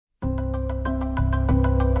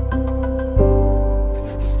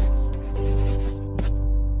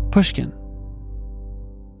Pushkin.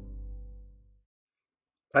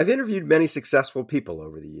 I've interviewed many successful people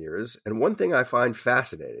over the years, and one thing I find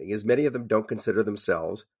fascinating is many of them don't consider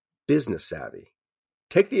themselves business savvy.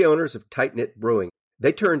 Take the owners of Tight Knit Brewing.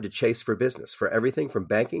 They turned to Chase for Business for everything from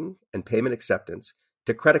banking and payment acceptance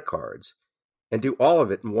to credit cards, and do all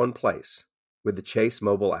of it in one place with the Chase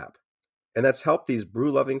mobile app. And that's helped these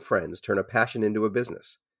brew-loving friends turn a passion into a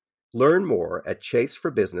business. Learn more at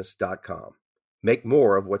chaseforbusiness.com. Make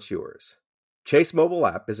more of what's yours. Chase mobile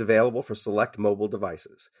app is available for select mobile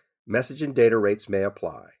devices. Message and data rates may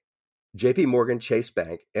apply. J.P. Morgan Chase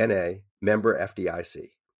Bank, N.A., member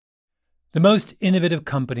FDIC. The most innovative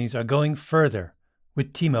companies are going further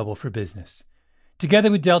with T-Mobile for Business. Together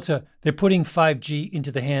with Delta, they're putting 5G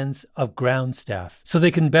into the hands of ground staff so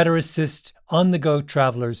they can better assist on-the-go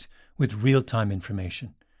travelers with real-time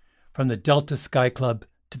information. From the Delta Sky Club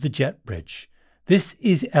to the Jet Bridge, this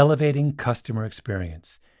is elevating customer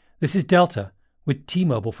experience. This is Delta with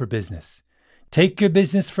T-Mobile for Business. Take your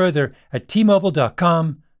business further at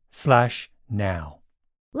T-Mobile.com/now.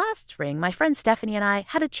 Last spring, my friend Stephanie and I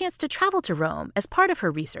had a chance to travel to Rome as part of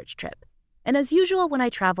her research trip. And as usual, when I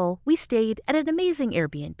travel, we stayed at an amazing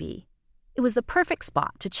Airbnb. It was the perfect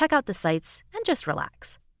spot to check out the sights and just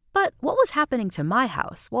relax. But what was happening to my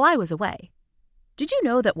house while I was away? Did you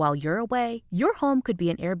know that while you're away, your home could be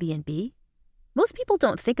an Airbnb? Most people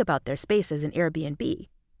don't think about their space as an Airbnb,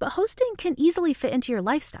 but hosting can easily fit into your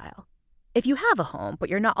lifestyle. If you have a home, but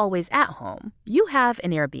you're not always at home, you have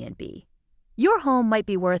an Airbnb. Your home might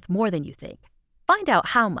be worth more than you think. Find out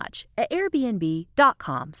how much at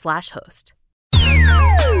airbnb.com/host.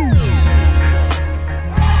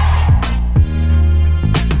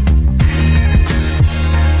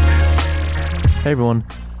 Hey everyone,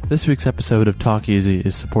 this week's episode of Talk Easy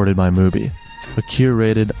is supported by Mubi, a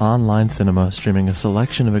curated online cinema streaming a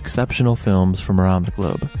selection of exceptional films from around the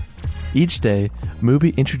globe. Each day,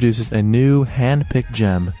 Mubi introduces a new hand-picked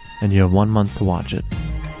gem, and you have 1 month to watch it.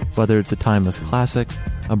 Whether it's a timeless classic,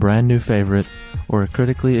 a brand new favorite, or a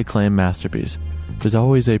critically acclaimed masterpiece, there's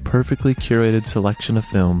always a perfectly curated selection of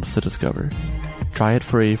films to discover. Try it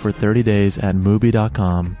free for 30 days at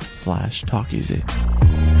Mubi.com/talkeasy.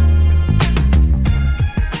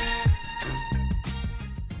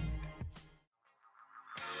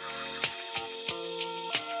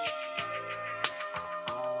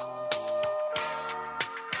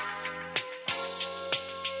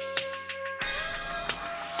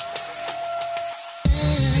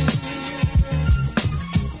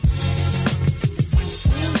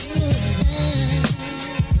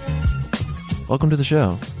 Welcome to the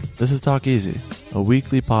show. This is Talk Easy, a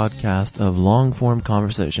weekly podcast of long-form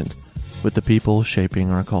conversations with the people shaping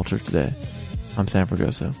our culture today. I'm Sam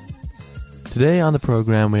Fragoso. Today on the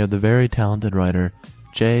program, we have the very talented writer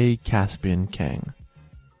Jae Caspian Kang.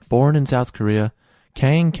 Born in South Korea,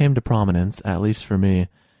 Kang came to prominence, at least for me,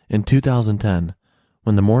 in 2010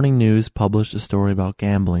 when the Morning News published a story about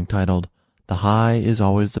gambling titled, "The High is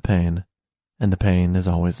Always the Pain, and the Pain is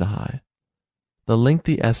Always the High." The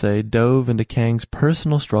lengthy essay dove into Kang's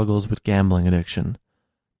personal struggles with gambling addiction,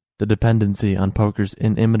 the dependency on poker's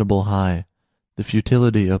inimitable high, the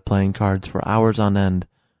futility of playing cards for hours on end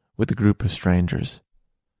with a group of strangers.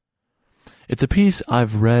 It's a piece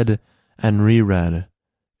I've read and reread.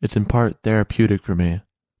 It's in part therapeutic for me.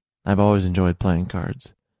 I've always enjoyed playing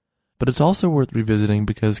cards. But it's also worth revisiting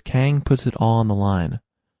because Kang puts it all on the line.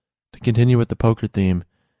 To continue with the poker theme,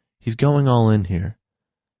 he's going all in here.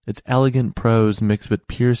 It's elegant prose mixed with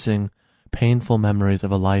piercing, painful memories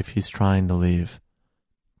of a life he's trying to leave.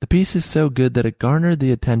 The piece is so good that it garnered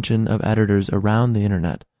the attention of editors around the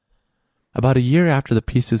internet. About a year after the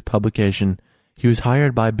piece's publication, he was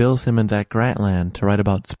hired by Bill Simmons at Grantland to write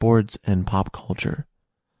about sports and pop culture.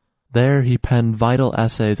 There he penned vital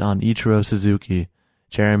essays on Ichiro Suzuki,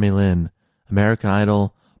 Jeremy Lin, American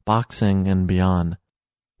Idol, boxing, and beyond.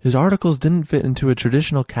 His articles didn't fit into a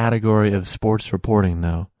traditional category of sports reporting,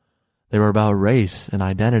 though. They were about race and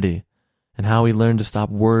identity, and how he learned to stop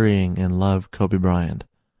worrying and love Kobe Bryant.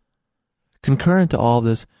 Concurrent to all of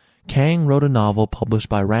this, Kang wrote a novel published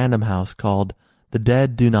by Random House called The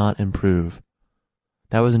Dead Do Not Improve.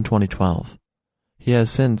 That was in 2012. He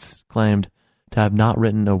has since claimed to have not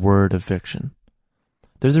written a word of fiction.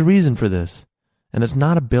 There's a reason for this, and it's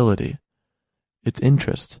not ability. It's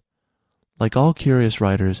interest. Like all curious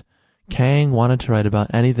writers, Kang wanted to write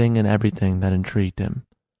about anything and everything that intrigued him.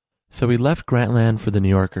 So he left Grantland for The New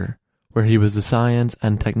Yorker, where he was the science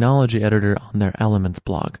and technology editor on their Elements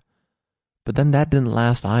blog. But then that didn't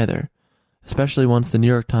last either, especially once the New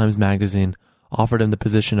York Times Magazine offered him the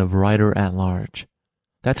position of writer-at-large.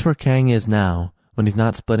 That's where Kang is now, when he's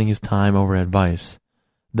not splitting his time over advice.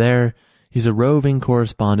 There, he's a roving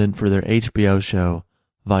correspondent for their HBO show,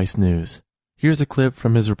 Vice News. Here's a clip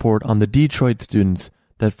from his report on the Detroit students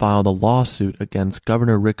that filed a lawsuit against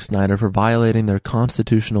Governor Rick Snyder for violating their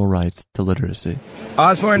constitutional rights to literacy.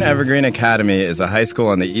 Osborne Evergreen Academy is a high school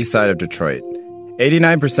on the east side of Detroit.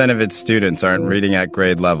 89% of its students aren't reading at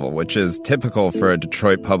grade level, which is typical for a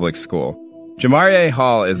Detroit public school. Jamarie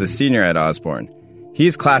Hall is a senior at Osborne.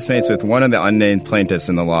 He's classmates with one of the unnamed plaintiffs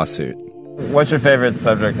in the lawsuit. What's your favorite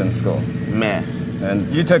subject in school? Math. And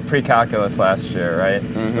you took pre-calculus last year, right?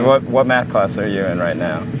 Mm-hmm. So what math class are you in right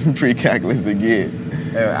now? Pre-calculus again.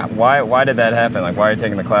 Why did that happen? Like, why are you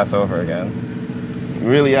taking the class over again?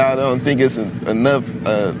 Really, I don't think it's enough,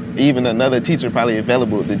 even another teacher probably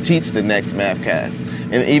available to teach the next math class.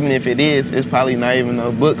 And even if it is, it's probably not even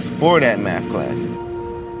no books for that math class.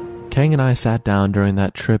 Kang and I sat down during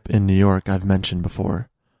that trip in New York I've mentioned before.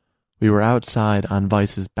 We were outside on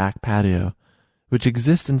Vice's back patio, which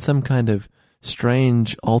exists in some kind of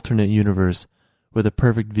strange alternate universe with a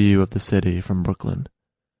perfect view of the city from Brooklyn.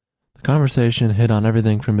 The conversation hit on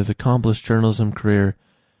everything from his accomplished journalism career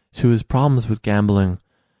to his problems with gambling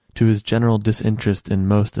to his general disinterest in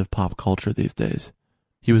most of pop culture these days.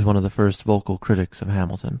 He was one of the first vocal critics of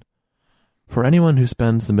Hamilton. For anyone who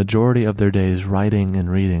spends the majority of their days writing and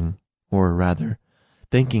reading, or rather,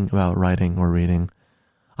 thinking about writing or reading,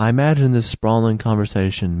 I imagine this sprawling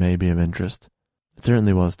conversation may be of interest. It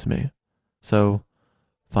certainly was to me. So,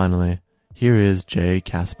 finally, here is J.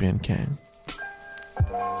 Caspian Kang.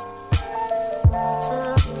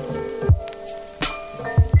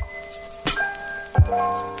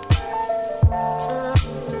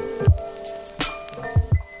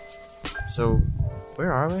 So,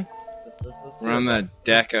 where are we? We're on the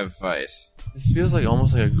deck of Vice. This feels like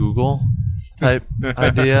almost like a Google type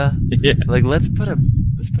idea. Yeah. Like let's put a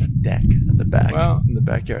deck in the back, in the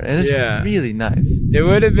backyard, and it's really nice. It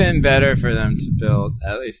would have been better for them to build,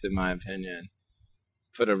 at least in my opinion,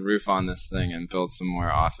 put a roof on this thing and build some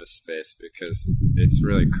more office space because it's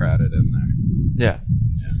really crowded in there.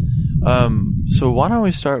 Yeah. So why don't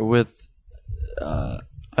we start with? I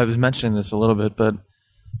was mentioning this a little bit, but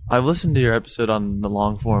I've listened to your episode on the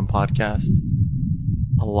Long Form podcast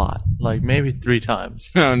a lot, like maybe 3 times.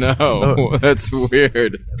 Oh no, that's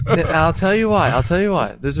weird. I'll tell you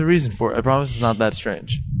why. There's a reason for it. I promise it's not that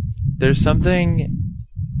strange. There's something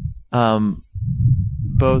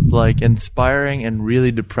both like inspiring and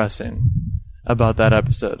really depressing about that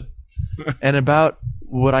episode. And about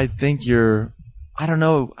what I think I don't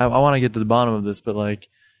know, I want to get to the bottom of this, but like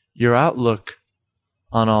your outlook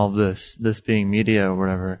on all of this being media or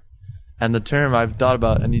whatever. And the term I've thought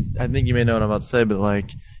about, and I think you may know what I'm about to say, but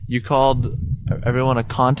like you called everyone a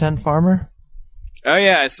content farmer? Oh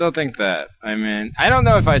yeah, I still think that. I mean, I don't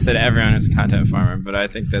know if I said everyone is a content farmer, but I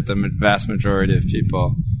think that the vast majority of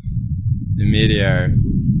people in media are,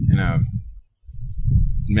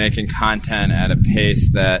 making content at a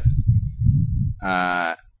pace that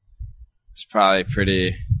is probably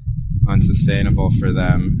pretty unsustainable for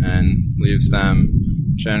them and leaves them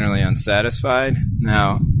generally unsatisfied.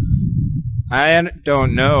 Now, I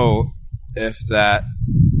don't know if that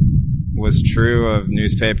was true of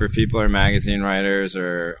newspaper people or magazine writers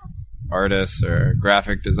or artists or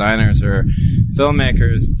graphic designers or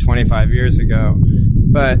filmmakers 25 years ago.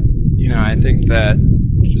 But, I think that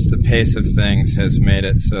just the pace of things has made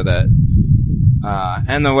it so that,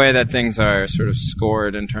 and the way that things are sort of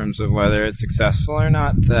scored in terms of whether it's successful or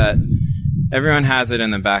not, that everyone has it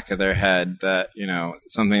in the back of their head that,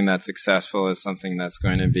 something that's successful is something that's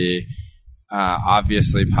going to be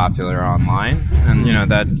obviously popular online. And,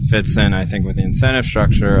 that fits in, I think, with the incentive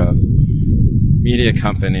structure of media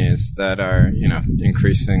companies that are,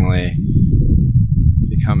 increasingly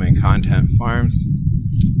becoming content farms.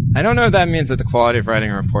 I don't know if that means that the quality of writing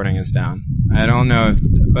and reporting is down. I don't know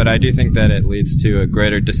but I do think that it leads to a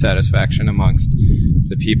greater dissatisfaction amongst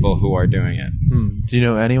the people who are doing it. Do you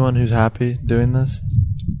know anyone who's happy doing this?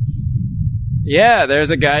 Yeah, there's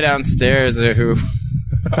a guy downstairs who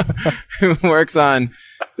works on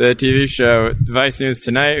the TV show Vice News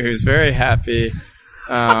Tonight who's very happy.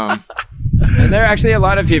 And there are actually a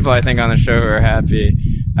lot of people, I think, on the show who are happy.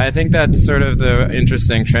 I think that's sort of the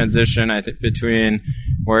interesting transition, I think, between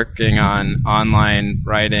working on online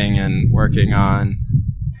writing and working on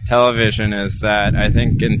television is that I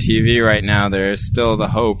think in TV right now there's still the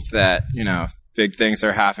hope that, big things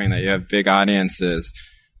are happening, that you have big audiences,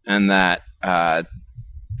 and that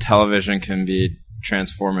television can be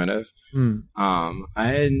transformative.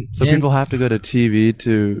 People have to go to TV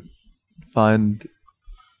to find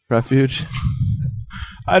refuge?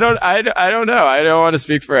 I don't know. I don't want to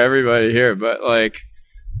speak for everybody here, but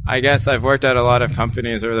I guess I've worked at a lot of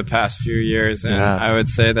companies over the past few years, and I would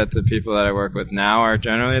say that the people that I work with now are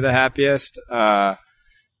generally the happiest,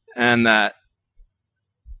 and that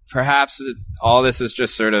perhaps all this is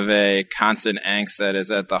just sort of a constant angst that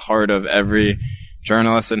is at the heart of every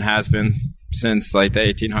journalist and has been since like the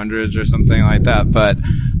 1800s or something like that. But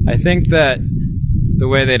I think that the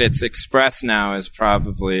way that it's expressed now is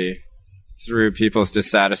probably through people's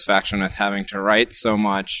dissatisfaction with having to write so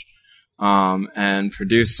much and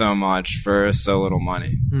produce so much for so little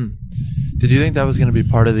money. Did you think that was going to be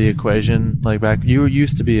part of the equation? Like back, you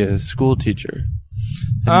used to be a school teacher.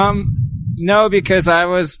 No, because I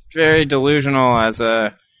was very delusional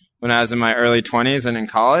when I was in my early 20s and in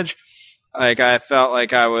college. Like I felt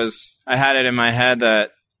like I had it in my head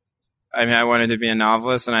that, I wanted to be a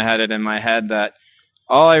novelist, and I had it in my head that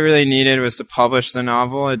all I really needed was to publish the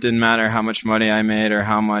novel. It didn't matter how much money I made or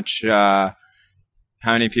how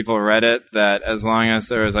many people read it, that as long as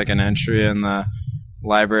there was like an entry in the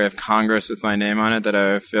Library of Congress with my name on it, that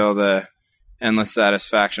I would feel the endless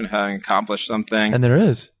satisfaction of having accomplished something. And there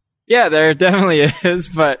is. Yeah, there definitely is.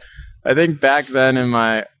 But I think back then in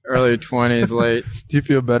my early 20s, late do you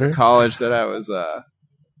feel better? College, that I was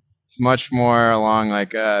much more along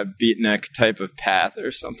like a beatnik type of path or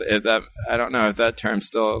something. I don't know if that term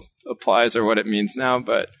still applies or what it means now,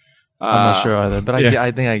 but I'm not sure either, but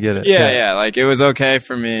I think I get it. Yeah. Like it was okay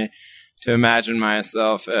for me to imagine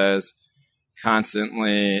myself as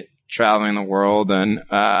constantly traveling the world and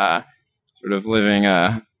sort of living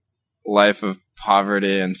a life of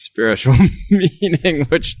poverty and spiritual meaning,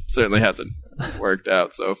 which certainly hasn't worked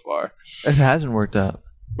out so far. It hasn't worked out.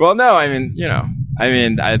 Well, no, I think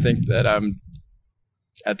that I'm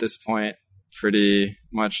at this point pretty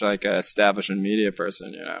much like an establishment media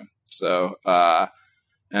person, So,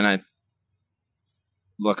 and I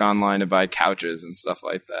look online to buy couches and stuff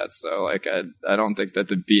like that. So, like, I don't think that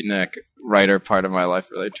the beatnik writer part of my life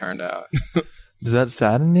really turned out. Does that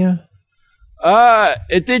sadden you?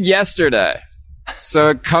 It did yesterday. So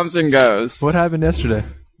it comes and goes. What happened yesterday?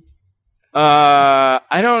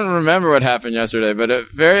 I don't remember what happened yesterday, but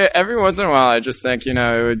every once in a while I just think,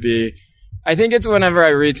 it would be, I think it's whenever I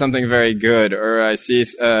read something very good or I see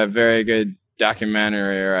a very good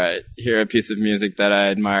documentary or I hear a piece of music that I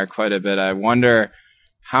admire quite a bit, I wonder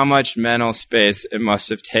how much mental space it must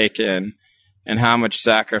have taken and how much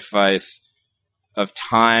sacrifice of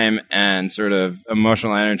time and sort of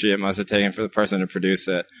emotional energy it must have taken for the person to produce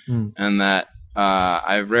it. And that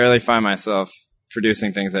I rarely find myself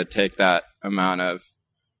producing things that take that amount of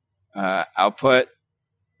output.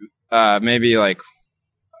 Maybe like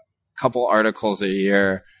a couple articles a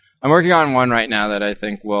year. I'm working on one right now that I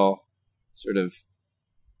think will sort of,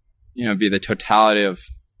 be the totality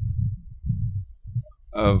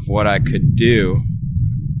of what I could do.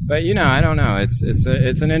 But I don't know.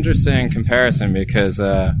 It's an interesting comparison because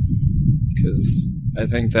I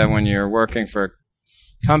think that when you're working for a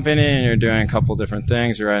company and you're doing a couple different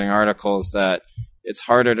things, you're writing articles, that it's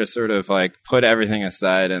harder to sort of like put everything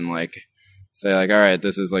aside and like say like, all right,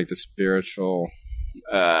 this is like the spiritual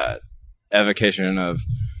evocation of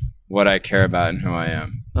what I care about and who I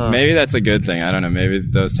am. Maybe that's a good thing. I don't know. Maybe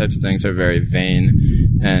those types of things are very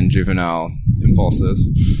vain and juvenile impulses.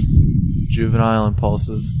 Juvenile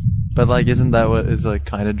impulses. But like, isn't that what is like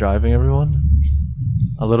kind of driving everyone?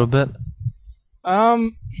 A little bit?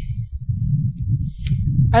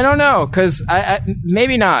 I don't know, because I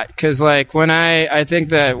maybe not, because like when I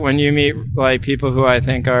think that when you meet like people who I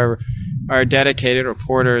think are dedicated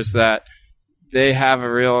reporters, that they have a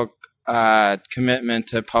real commitment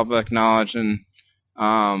to public knowledge and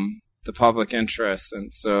the public interest.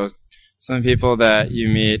 And so some people that you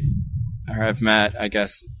meet or have met, I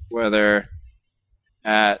guess, whether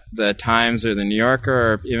at the Times or the New Yorker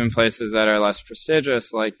or even places that are less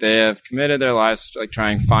prestigious, like they have committed their lives to like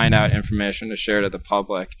trying to find out information to share to the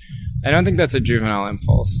public. I don't think that's a juvenile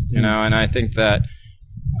impulse, and I think that,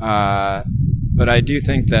 but I do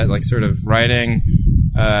think that like sort of writing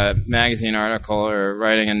a magazine article or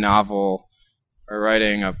writing a novel or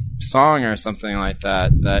writing a song or something like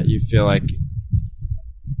that, that you feel like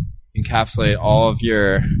encapsulate all of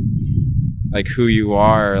your like who you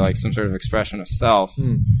are, or like some sort of expression of self.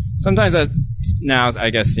 Sometimes that now I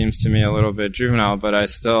guess seems to me a little bit juvenile, but I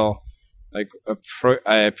still like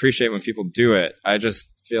I appreciate when people do it. I just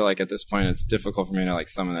feel like at this point it's difficult for me to like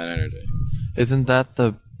summon that energy. Isn't that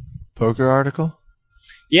the poker article?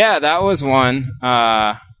 Yeah, that was one.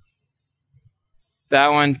 That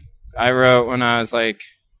one I wrote when I was like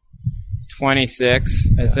 26,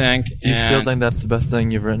 I think. Do you still think that's the best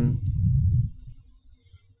thing you've written?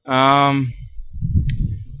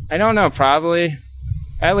 I don't know, probably.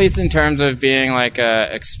 at least in terms of being like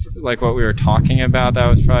like what we were talking about, that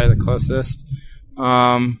was probably the closest.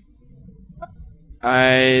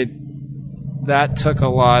 That took a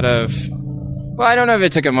lot of, well, I don't know if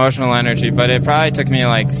it took emotional energy, but it probably took me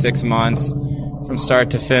like 6 months from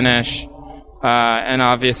start to finish. And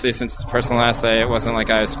obviously, since it's a personal essay, it wasn't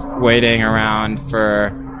like I was waiting around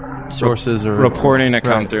for sources or reporting to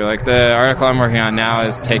come through. Like the article I'm working on now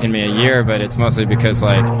has taken me a year, but it's mostly because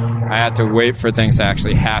like I had to wait for things to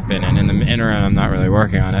actually happen, and in the interim, I'm not really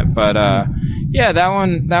working on it. But yeah, that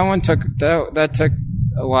one took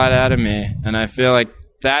a lot out of me, and I feel like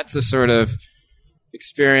that's a sort of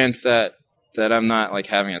experience that I'm not like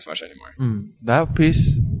having as much anymore. That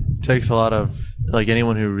piece takes a lot of, like,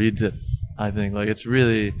 anyone who reads it, I think, like, it's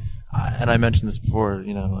really, and I mentioned this before,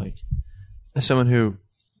 you know, like, as someone who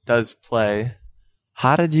does play,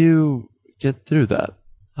 how did you get through that?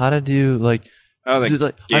 How did you, like,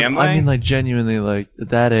 gambling? I mean, like, genuinely, like, at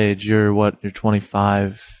that age, you're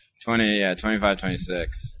 25? 25,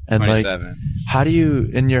 26, and 27. Like, how do you,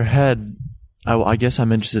 in your head, I guess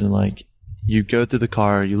I'm interested in, like, you go through the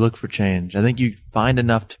car, you look for change. I think you find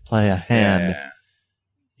enough to play a hand. Yeah.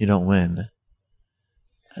 You don't win.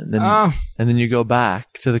 And then you go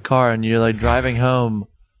back to the car and you're like driving home.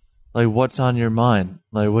 Like, what's on your mind?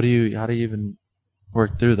 Like, how do you even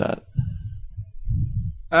work through that?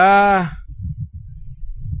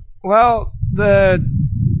 Well, the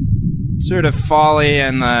sort of folly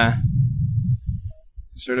and the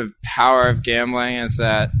sort of power of gambling is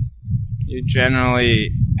that you generally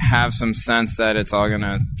have some sense that it's all going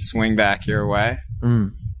to swing back your way.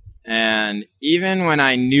 And even when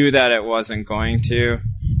I knew that it wasn't going to,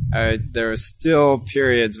 there were still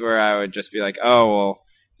periods where I would just be like, oh, well,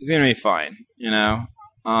 it's going to be fine, you know?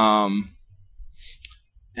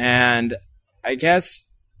 And I guess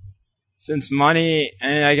since money,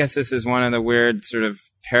 and I guess this is one of the weird sort of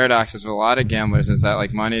paradoxes with a lot of gamblers, is that,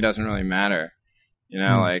 like, money doesn't really matter, you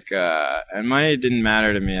know? Like, and money didn't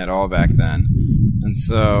matter to me at all back then. And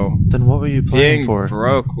so then what were you playing for? Being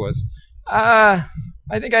broke was, I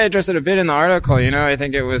think I addressed it a bit in the article, you know? I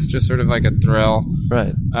think it was just sort of like a thrill.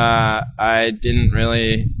 Right. I didn't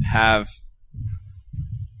really have,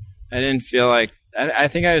 I didn't feel like, I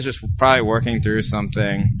think I was just probably working through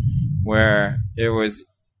something where it was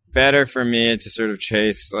better for me to sort of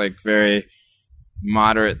chase like very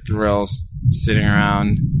moderate thrills sitting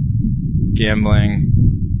around gambling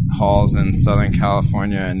halls in Southern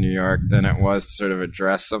California and New York than it was to sort of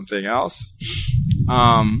address something else.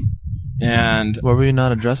 And what were you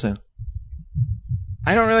not addressing?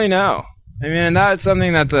 I don't really know. I mean, and that's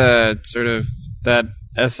something that that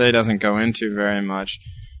essay doesn't go into very much.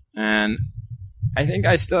 And I think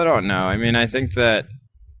I still don't know. I mean, I think that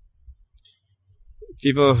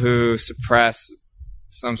people who suppress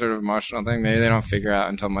some sort of emotional thing, maybe they don't figure out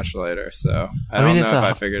until much later. So I don't know if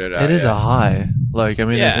I figured it out. It is a high. Like, I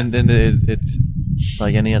mean, and it's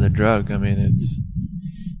like any other drug. I mean, it's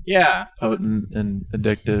potent and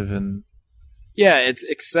addictive, and it's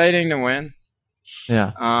exciting to win.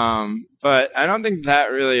 Yeah. But I don't think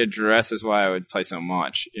that really addresses why I would play so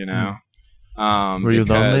much, you know? Were you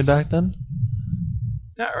lonely back then?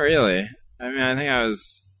 Not really. I mean, I think I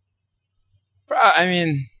was,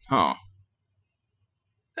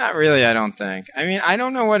 not really, I don't think. I mean, I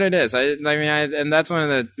don't know what it is. And that's one of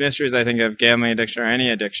the mysteries, I think, of gambling addiction or any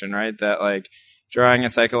addiction, right? That, like, drawing a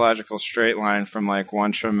psychological straight line from, like,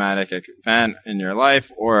 one traumatic event in your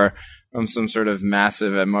life or from some sort of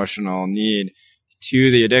massive emotional need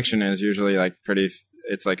to the addiction is usually, like,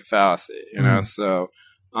 it's like a fallacy, you know? So,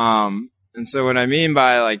 and so what I mean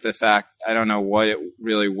by, like, the fact, I don't know what it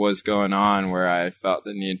really was going on where I felt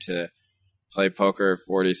the need to play poker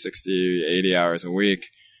 40, 60, 80 hours a week.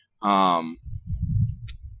 I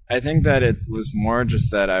think that it was more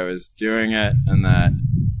just that I was doing it and that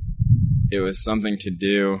it was something to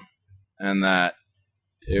do and that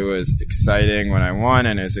it was exciting when I won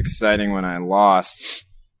and it was exciting when I lost.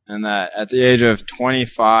 And that at the age of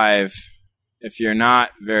 25, if you're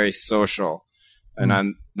not very social, and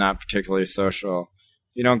I'm not particularly social,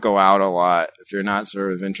 if you don't go out a lot, if you're not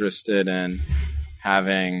sort of interested in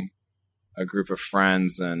having a group of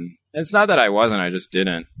friends, and it's not that I wasn't, I just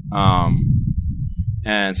didn't.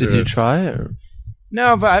 And did you try or?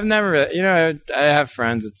 No, but I've never, you know, I have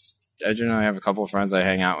friends. I generally have a couple of friends I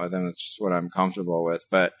hang out with, and it's just what I'm comfortable with.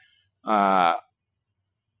 But,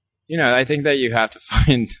 you know, I think that you have to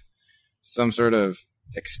find some sort of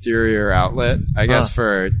exterior outlet, I guess,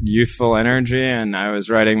 for youthful energy. And I was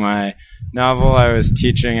writing my novel, I was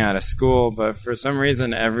teaching at a school, but for some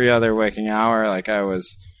reason, every other waking hour, like, I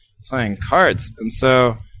was playing cards. And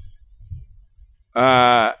so,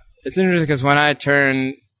 it's interesting because when I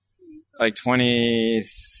turned like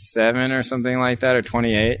 27 or something like that, or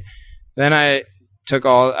 28, then I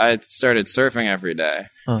started surfing every day.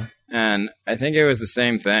 Huh. And I think it was the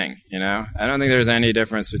same thing, you know? I don't think there's any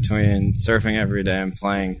difference between surfing every day and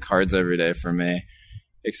playing cards every day for me,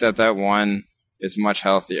 except that one is much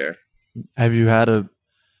healthier. Have you had a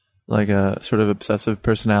sort of obsessive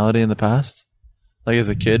personality in the past? Like as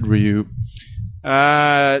a kid, were you?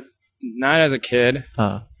 Not as a kid.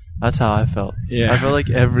 That's how I felt. Yeah. I felt like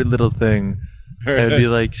every little thing, it'd be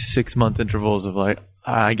like 6-month intervals of like,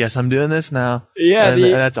 I guess I'm doing this now. Yeah. And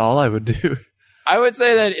that's all I would do. I would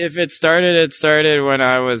say that if it started when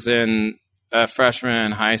I was a freshman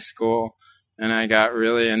in high school, and I got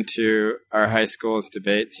really into our high school's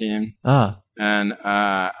debate team. And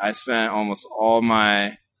I spent almost all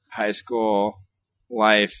my high school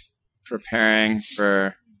life preparing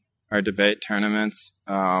for our debate tournaments.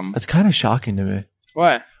 That's kind of shocking to me.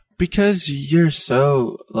 Why? Because you're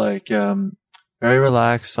so like very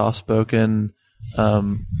relaxed, soft-spoken.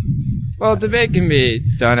 Well, debate can be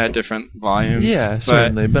done at different volumes. Yeah,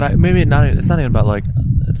 certainly. But maybe not. It's not even about like,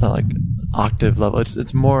 it's not like octave level.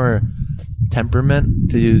 It's more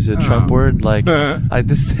temperament, to use a Trump word. Like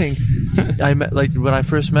this thing, I met, like when I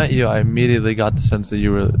first met you, I immediately got the sense that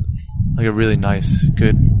you were like a really nice,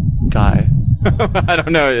 good guy. I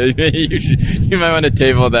don't know. You might want to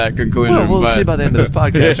table that conclusion. Well, we'll see by the end of this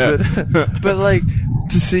podcast. But like,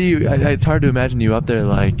 to see you, it's hard to imagine you up there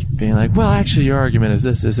like being like, well, actually, your argument is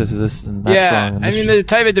this, and that's wrong. I mean, the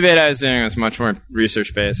type of debate I was doing was much more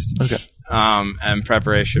research based, and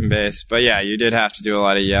preparation based. But yeah, you did have to do a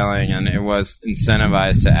lot of yelling, and it was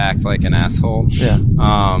incentivized to act like an asshole. Yeah.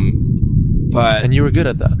 And you were good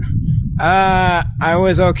at that. I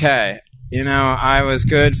was okay. You know, I was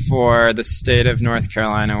good for the state of North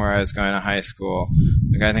Carolina where I was going to high school.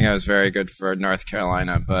 Like, I think I was very good for North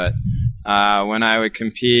Carolina, but when I would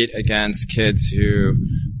compete against kids who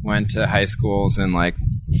went to high schools in like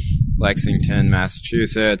Lexington,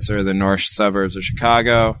 Massachusetts, or the north suburbs of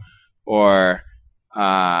Chicago, or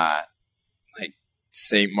like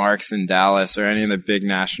St. Mark's in Dallas, or any of the big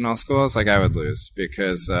national schools, like I would lose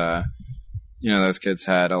because those kids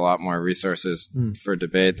had a lot more resources for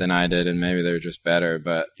debate than I did, and maybe they were just better.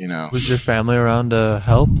 But was your family around to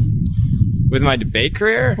help with my debate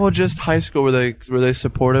career? Well, just high school. Were they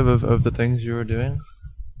supportive of the things you were doing?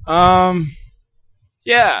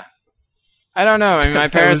 Yeah. I don't know. I mean, my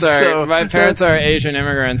parents are Asian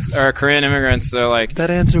immigrants or Korean immigrants, so like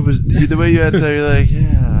that answer was the way you answered. You're like,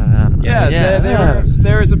 I don't know.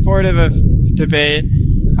 They were supportive of debate.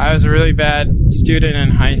 I was a really bad student in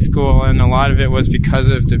high school, and a lot of it was because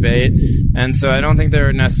of debate. And so I don't think they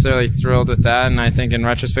were necessarily thrilled with that. And I think in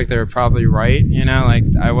retrospect, they were probably right. Like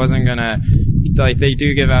I wasn't going to, like they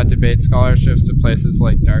do give out debate scholarships to places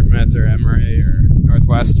like Dartmouth or Emory or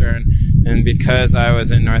Northwestern. And because I was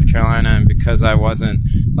in North Carolina and because I wasn't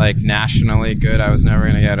like nationally good, I was never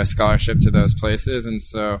going to get a scholarship to those places. And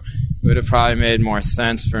so it would have probably made more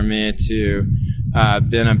sense for me to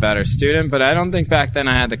been a better student, but I don't think back then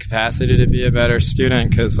I had the capacity to be a better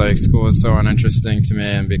student because like school was so uninteresting to me,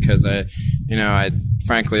 and because I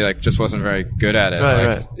frankly like just wasn't very good at it.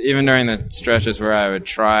 Right. Even during the stretches where I would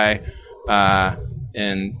try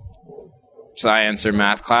in science or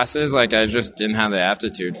math classes, like I just didn't have the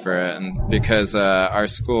aptitude for it, and because our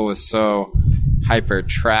school was so hyper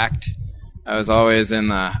tracked, I was always in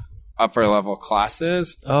the upper level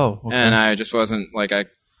classes. Oh, okay. And I just wasn't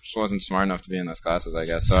smart enough to be in those classes, I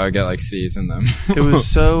guess. So I would get like C's in them. It was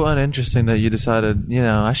so uninteresting that you decided,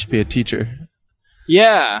 I should be a teacher.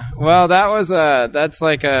 Yeah. Well, let's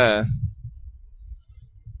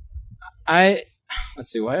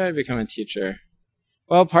see, why did I become a teacher?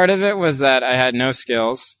 Well, part of it was that I had no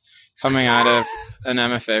skills coming out of an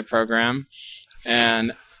MFA program.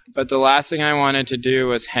 But the last thing I wanted to do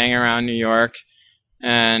was hang around New York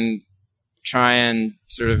and try and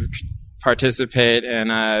sort of participate in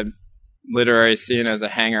a literary scene as a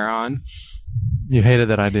hanger-on. You hated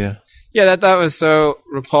that idea. Yeah, that was so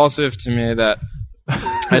repulsive to me that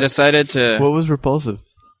I decided to... What was repulsive?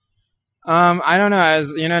 I don't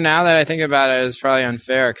know. Now that I think about it, it's probably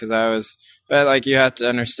unfair because but like you have to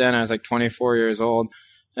understand, I was like 24 years old,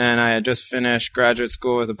 and I had just finished graduate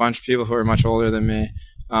school with a bunch of people who were much older than me.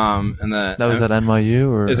 That was at NYU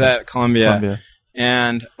or? Is at Columbia.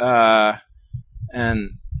 And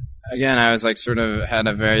again, I was like sort of had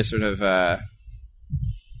a very sort of, I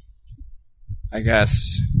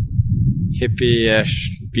guess, hippie-ish,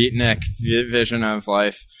 beatnik vision of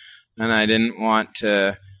life. And I didn't want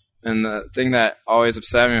to, and the thing that always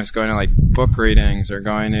upset me was going to like book readings or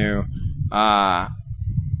going to,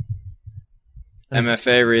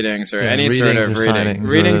 MFA readings or any readings sort of or reading. signings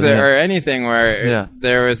Readings or, or anything where Yeah.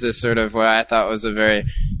 there was this sort of what I thought was a very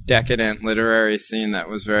decadent literary scene that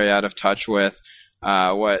was very out of touch with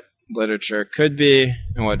what literature could be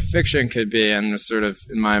and what fiction could be, and was sort of,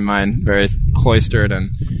 in my mind, very cloistered and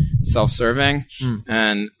self-serving,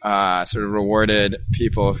 and sort of rewarded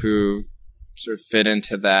people who sort of fit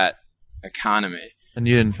into that economy. And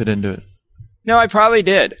you didn't fit into it. No, I probably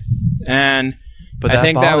did. And But I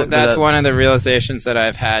think bothered- that's one of the realizations that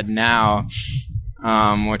I've had now,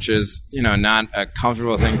 which is, not a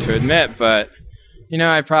comfortable thing to admit, but,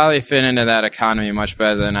 I probably fit into that economy much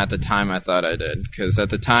better than at the time I thought I did. Because at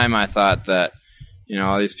the time I thought that,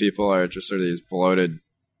 all these people are just sort of these bloated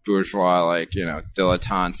bourgeois,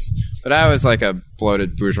 dilettantes. But I was like a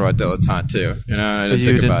bloated bourgeois dilettante too, and I didn't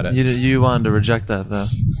think about it. You wanted to reject that, though.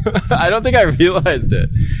 I don't think I realized it.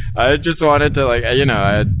 I just wanted to, I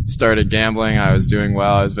had started gambling. I was doing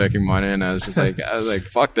well. I was making money, and I was just like,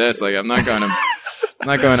 fuck this. I'm not going to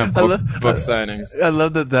book signings. I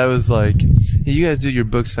love that was like, hey, you guys do your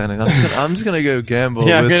book signing. I'm just gonna go gamble.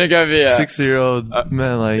 Yeah, I'm with gonna go be a 6-year-old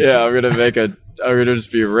man. Yeah, I'm gonna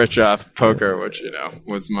just be rich off poker, which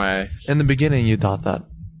was my. In the beginning, you thought that.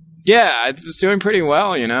 Yeah, I was doing pretty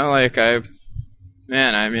well. I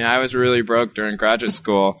was really broke during graduate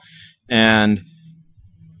school, and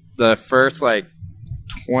the first 20.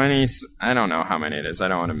 I don't know how many it is. I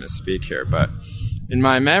don't want to misspeak here, but in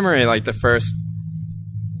my memory, the first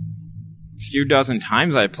few dozen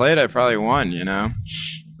times I played, I probably won, I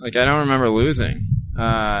don't remember losing.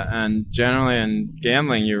 And generally in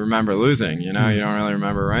gambling, you remember losing, you don't really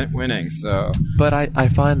remember winning. So, but I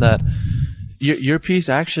find that your piece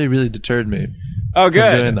actually really deterred me. Oh,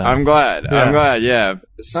 good. Doing that. I'm glad. Yeah. I'm glad. Yeah.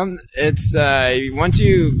 It's once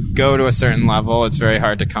you go to a certain level, it's very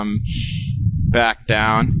hard to come back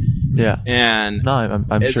down. Yeah. And no, I'm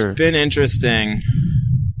it's sure. It's been interesting.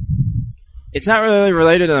 It's not really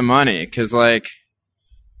related to the money, because I've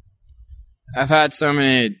had so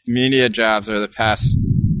many media jobs over the past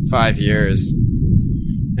 5 years,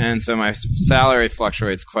 and so my salary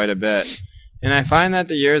fluctuates quite a bit. And I find that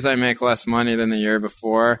the years I make less money than the year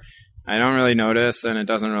before, I don't really notice, and it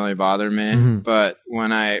doesn't really bother me. Mm-hmm. But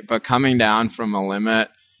coming down from a limit,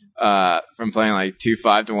 from playing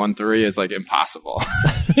 2-5 to 1-3 is impossible.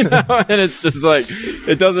 And it's just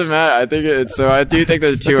it doesn't matter. I think it's so. I do think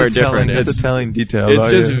that the two are different. It's a telling detail. It's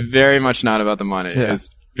just very much not about the money. Yeah. It's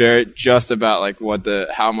very just about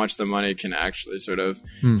how much the money can actually sort of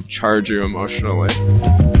charge you emotionally.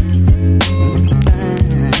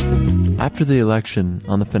 After the election,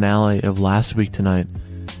 on the finale of Last Week Tonight,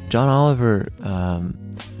 John Oliver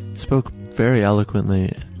spoke very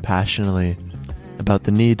eloquently and passionately about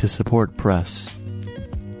the need to support press.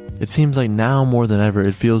 It seems like now more than ever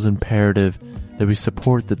it feels imperative that we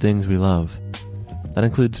support the things we love. That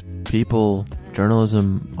includes people,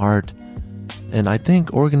 journalism, art, and I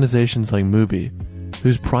think organizations like Mubi,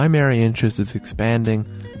 whose primary interest is expanding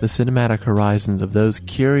the cinematic horizons of those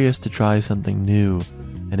curious to try something new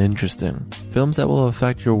and interesting. Films that will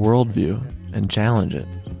affect your worldview and challenge it.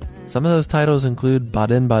 Some of those titles include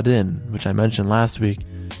Badin Badin, which I mentioned last week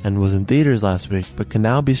and was in theaters last week, but can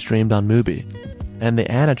now be streamed on Mubi, and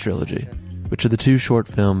the Anna trilogy, which are the 2 short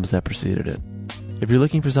films that preceded it. If you're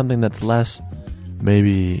looking for something that's less,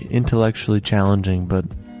 maybe intellectually challenging, but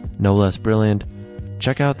no less brilliant,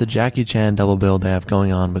 check out the Jackie Chan double bill they have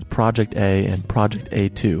going on with Project A and Project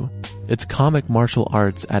A2. It's comic martial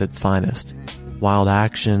arts at its finest. Wild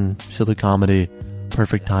action, silly comedy,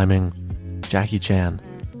 perfect timing, Jackie Chan.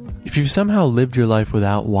 If you've somehow lived your life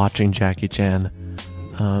without watching Jackie Chan,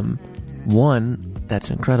 1,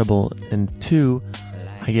 that's incredible, and 2,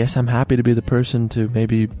 I guess I'm happy to be the person to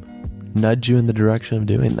maybe nudge you in the direction of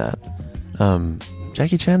doing that.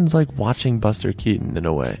 Jackie Chan is like watching Buster Keaton in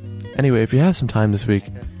a way. Anyway, if you have some time this week,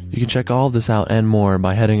 you can check all of this out and more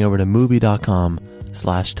by heading over to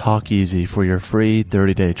Mubi.com/talkeasy for your free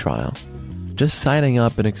 30-day trial. Just signing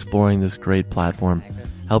up and exploring this great platform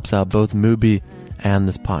helps out both Mubi and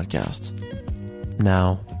this podcast.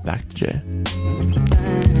 Now, back to Jay.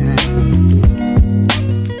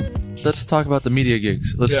 Let's talk about the media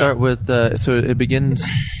gigs. Let's start with, so it begins,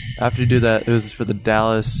 after you do that, it was for the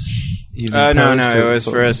Dallas Evening Post? No, it was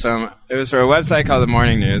for a website called The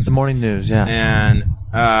Morning News. The Morning News, yeah. And,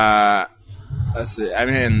 let's see, I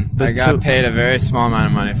got paid a very small amount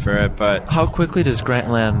of money for it, but... How quickly does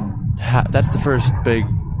Grantland, that's the first big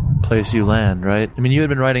place you land, right? I mean, you had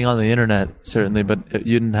been writing on the internet, certainly, but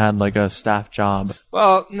you didn't have a staff job.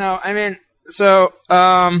 Well, no,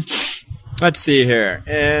 let's see here.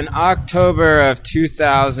 In October of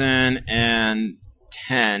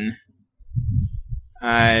 2010,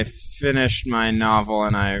 I finished my novel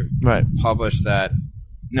and I published that.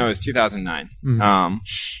 No, it was 2009. Mm-hmm.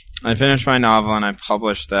 I finished my novel and I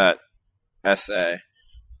published that essay.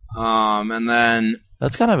 And then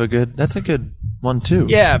that's a good one too.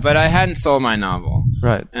 Yeah, but I hadn't sold my novel.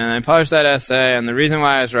 Right. And I published that essay, and the reason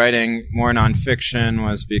why I was writing more nonfiction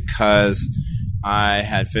was because I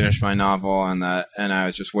had finished my novel and I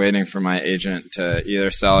was just waiting for my agent to either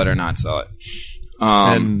sell it or not sell it.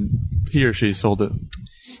 And he or she sold it.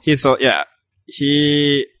 He sold, yeah.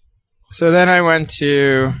 So then I went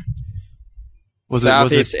to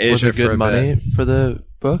Southeast Asia. Was it good for a money bit. for the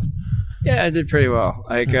book? Yeah, I did pretty well.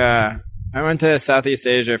 Like, I went to Southeast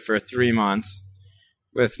Asia for 3 months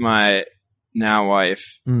with my now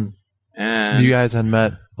wife. Mm. And you guys had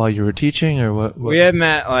met while you were teaching, or what? We had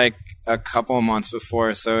met like a couple of months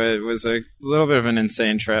before, so it was a little bit of an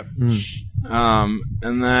insane trip. Mm.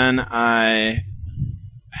 And then I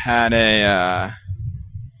had a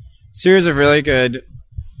series of really good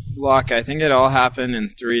luck. I think it all happened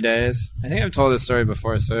in 3 days. I think I've told this story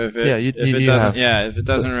before, so if it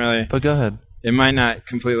doesn't really, but go ahead. It might not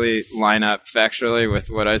completely line up factually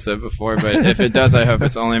with what I said before, but if it does, I hope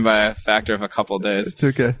it's only by a factor of a couple days. It's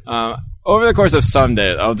okay. Over the course of some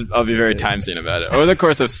days, I'll be very timestamp about it. Over the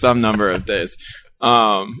course of some number of days,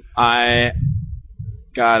 I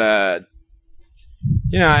got I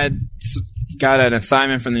got an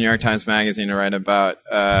assignment from the New York Times Magazine to write about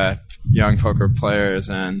young poker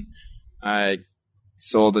players, and I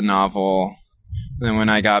sold a novel. And then when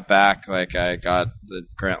I got back, like, I got the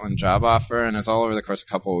Grantland job offer, and it's all over the course of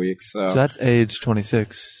a couple of weeks. So that's age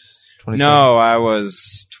 26, 27? No, I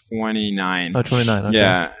was 29. Oh, 29. Okay.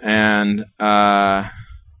 Yeah, and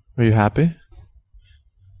were you happy?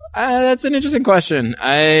 That's an interesting question.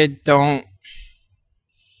 I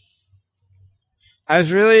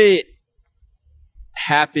was really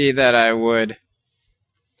happy that I would.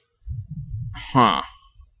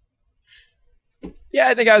 Yeah,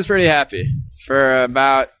 I think I was pretty happy for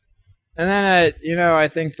about, and then I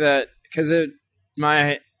think that because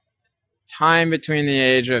my time between the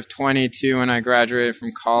age of 22 when I graduated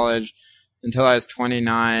from college until I was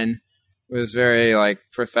 29 was very like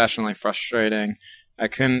professionally frustrating. I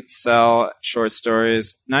couldn't sell short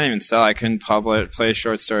stories, not even sell. I couldn't play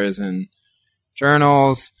short stories in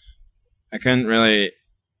journals. I couldn't really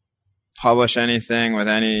publish anything with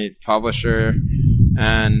any publisher,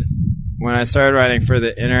 and when I started writing for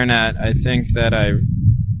the internet, I think that I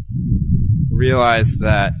realized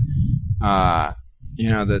that,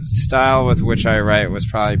 the style with which I write was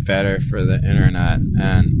probably better for the internet.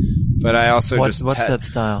 But I also what's that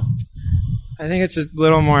style? I think it's a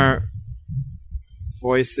little more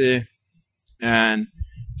voicey and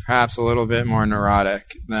perhaps a little bit more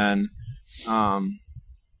neurotic than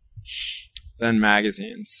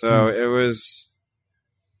magazines. So it was.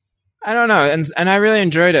 I don't know, and I really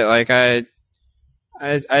enjoyed it. Like I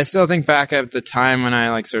still think back at the time when I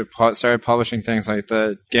like sort of started publishing things like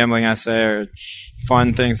the gambling essay or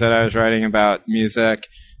fun things that I was writing about music,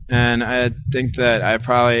 and I think that I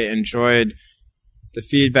probably enjoyed the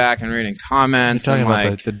feedback and reading comments. You're talking and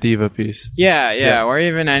about the Diva piece. Yeah, or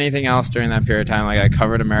even anything else during that period of time. Like I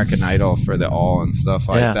covered American Idol for the All and stuff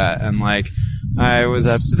like that, and like. Is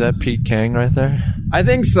that Pete Kang right there? I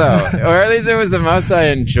think so, or at least it was the most I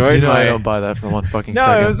enjoyed. I don't buy that for one fucking second.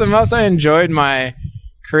 No, it was the most I enjoyed my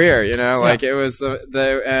career. Like it was it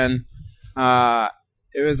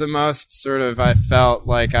was the most sort of I felt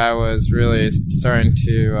like I was really starting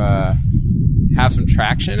to have some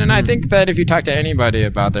traction. And I think that if you talk to anybody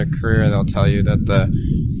about their career, they'll tell you that the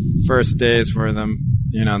first days were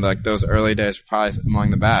like those early days were probably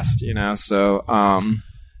among the best. So.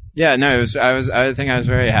 Yeah, no, I think I was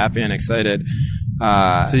very happy and excited.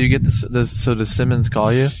 So you get this. So does Simmons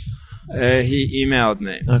call you? He emailed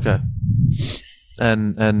me. Okay.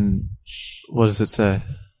 And what does it say?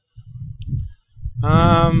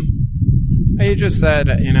 He just said,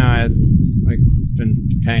 I had like been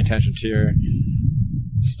paying attention to your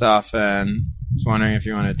stuff and was wondering if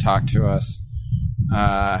you want to talk to us,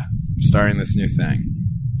 starting this new thing.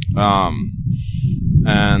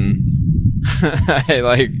 And. It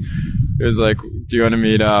was like, do you want to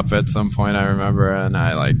meet up at some point? I remember, and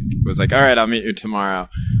I was like, all right, I'll meet you tomorrow.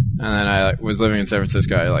 And then I was living in San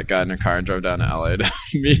Francisco. I got in a car and drove down to LA to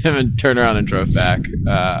meet him, and turned around and drove back.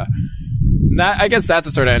 I guess that's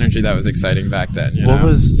the sort of energy that was exciting back then.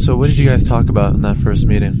 So what did you guys talk about in that first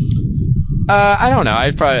meeting? I don't know. I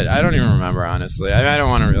don't even remember, honestly. I don't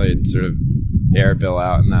want to really sort of air Bill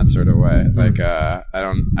out in that sort of way. Like, I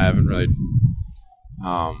haven't really.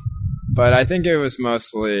 But I think it was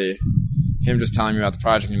mostly him just telling me about the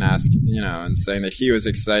project and and saying that he was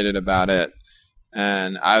excited about it,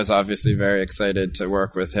 And I was obviously very excited to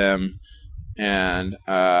work with him. And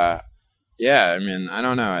yeah, I mean, I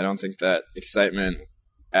don't know. I don't think that excitement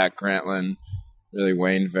at Grantland really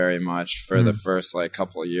waned very much for the first like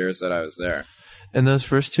couple of years that I was there. In those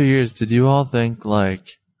first 2 years, did you all think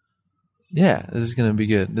like, yeah, this is gonna be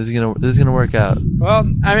good. This is gonna work out? Well,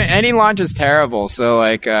 I mean, any launch is terrible. So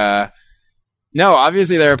like, no,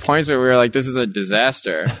 obviously there are points where we were like, this is a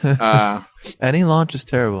disaster. Any launch is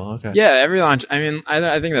terrible. Okay. Yeah, every launch. I mean,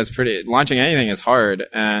 I think that's pretty. Launching anything is hard,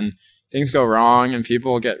 and things go wrong, and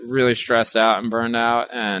people get really stressed out and burned out,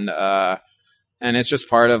 and it's just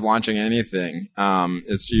part of launching anything.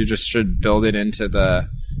 You just should build it into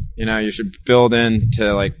you should build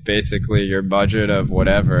into like basically your budget of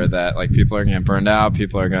whatever that like people are going to get burned out,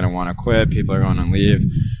 people are going to want to quit, people are going to leave.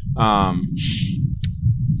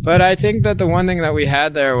 But I think that the one thing that we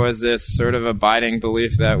had there was this sort of abiding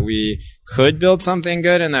belief that we could build something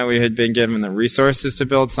good and that we had been given the resources to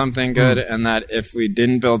build something good, and that if we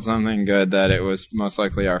didn't build something good, that it was most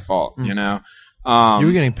likely our fault, you know? You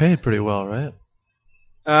were getting paid pretty well, right?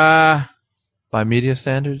 By media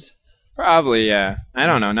standards? Probably, yeah. I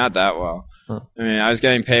don't know, not that well. Huh. I mean, I was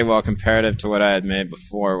getting paid well comparative to what I had made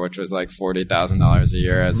before, which was like $40,000 a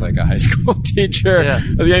year as like a high school teacher. Yeah.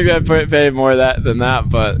 I was going to get paid more than that,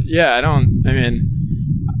 but yeah,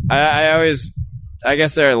 I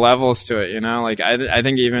guess there are levels to it, you know? Like, I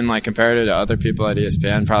think even like compared to other people at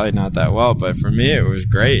ESPN, probably not that well, but for me, it was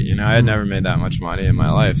great. You know, I had never made that much money in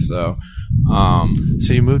my life, so.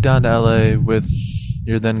 So you moved down to LA with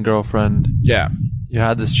your then girlfriend. Yeah. You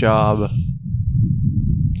had this job.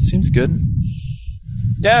 Seems good.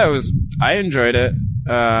 Yeah, I enjoyed it.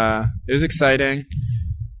 It was exciting.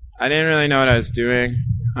 I didn't really know what I was doing.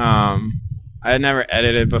 I had never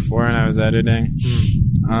edited before when I was editing.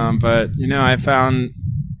 But, you know, I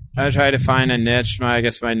tried to find a niche. I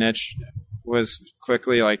guess my niche was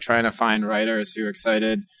quickly like trying to find writers who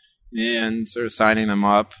excited me and sort of signing them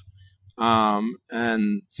up. And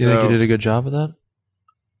you think you did a good job of that?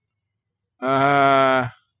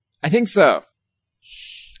 I think so.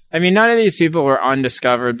 I mean, none of these people were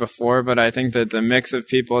undiscovered before, but I think that the mix of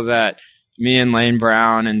people that me and Lane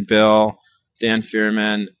Brown and Bill, Dan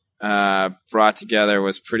Fierman, brought together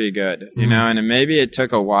was pretty good, you know, and maybe it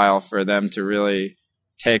took a while for them to really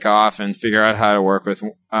take off and figure out how to work with,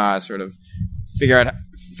 figure out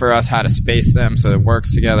for us how to space them so it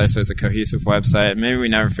works together so it's a cohesive website. Maybe we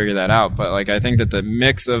never figured that out, but like I think that the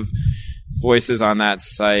mix of voices on that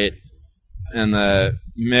site and the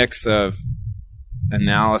mix of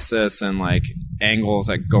analysis and like angles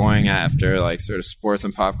like going after like sort of sports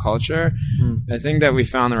and pop culture, I think that we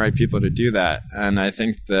found the right people to do that. And I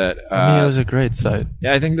think that it was a great site.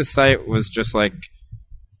 Yeah, I think the site was just like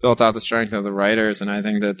built out the strength of the writers, and I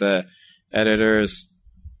think that the editor's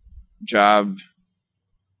job,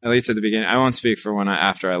 at least at the beginning, I won't speak for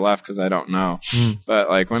after I left because I don't know, but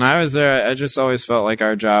like when I was there, I just always felt like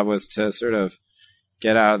our job was to sort of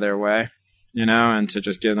get out of their way, you know, and to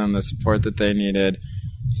just give them the support that they needed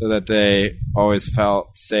so that they always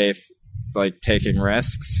felt safe, like taking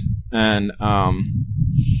risks. And I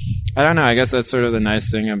don't know, I guess that's sort of the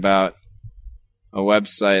nice thing about a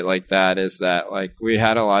website like that is that like we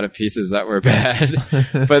had a lot of pieces that were bad,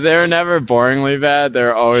 but they were never boringly bad.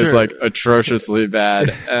 They're always like atrociously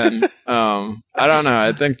bad. And I don't know,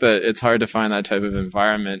 I think that it's hard to find that type of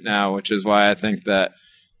environment now, which is why I think that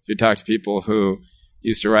if you talk to people who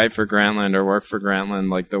used to write for Grantland or work for Grantland,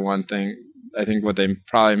 like the one thing I think what they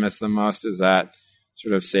probably miss the most is that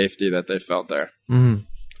sort of safety that they felt there.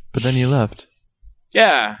 But then you left.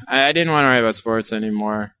 Yeah, I didn't want to write about sports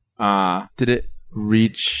anymore. Did it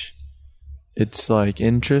reach its like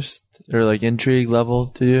interest or like intrigue level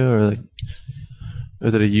to you, or like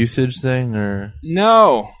was it a usage thing or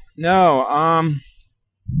no? I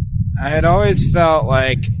had always felt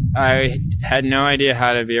like I had no idea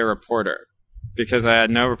how to be a reporter because I had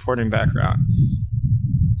no reporting background.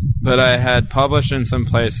 But I had published in some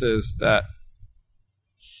places that,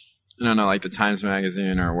 I don't know, like the Times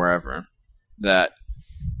Magazine or wherever, that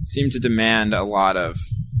seemed to demand a lot of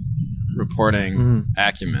reporting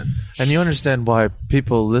acumen. And you understand why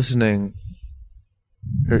people listening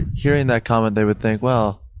or hearing that comment, they would think,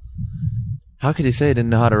 well, how could he say he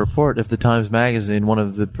didn't know how to report if the Times Magazine, one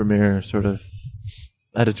of the premier sort of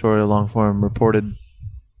editorial long-form reported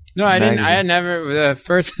No, I didn't. I had never,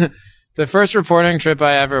 the first reporting trip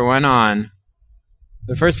I ever went on,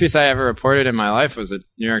 the first piece I ever reported in my life was a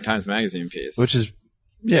New York Times Magazine piece. Which is,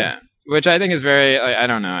 yeah. Which I think is very, I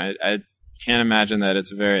don't know, I can't imagine that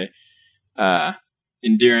it's a very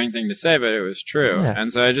endearing thing to say, but it was true. Yeah.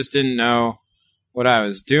 And so I just didn't know what I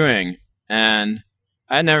was doing. And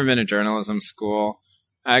I had never been to journalism school.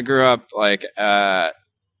 I grew up like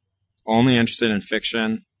only interested in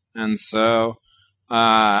fiction. And so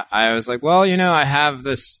I was like, well, I have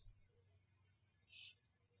this,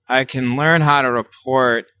 I can learn how to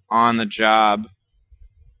report on the job,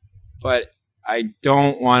 but I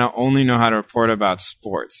don't want to only know how to report about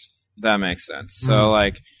sports. If that makes sense. So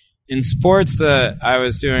like in sports, I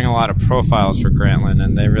was doing a lot of profiles for Grantland,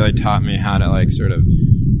 and they really taught me how to like sort of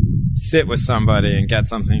sit with somebody and get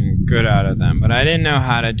something good out of them. But I didn't know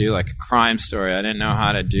how to do like a crime story. I didn't know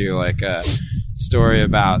how to do like a story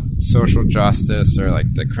about social justice or like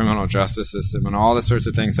the criminal justice system and all the sorts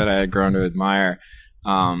of things that I had grown to admire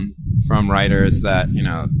from writers that,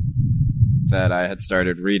 that I had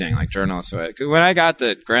started reading, like journalists. When I got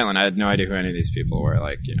to Grantland, I had no idea who any of these people were.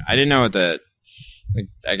 Like, I didn't know what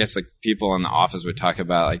I guess like people in the office would talk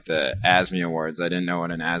about like the ASME awards. I didn't know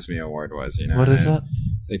what an ASME award was. What is that?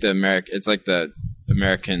 It's like the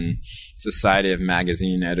American Society of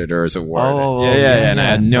Magazine Editors Award. Yeah. And I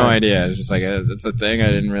had no idea. It was just like, it's a thing. I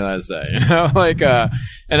didn't realize that,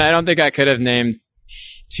 and I don't think I could have named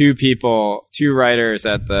two writers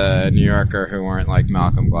at the New Yorker who weren't like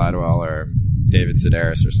Malcolm Gladwell or David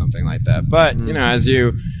Sedaris or something like that. But,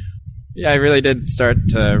 I really did start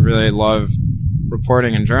to really love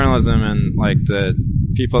reporting and journalism, and like the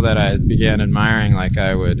people that I began admiring, like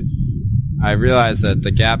I realized that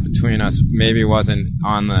the gap between us maybe wasn't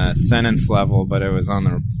on the sentence level, but it was on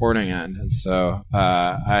the reporting end. And so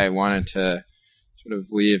I wanted to sort of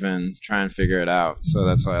leave and try and figure it out. So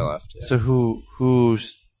that's why I left. Yeah. So who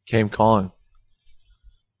came calling?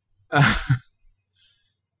 I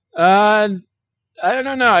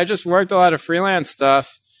don't know. I just worked a lot of freelance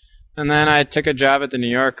stuff, and then I took a job at the New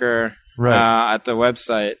Yorker at the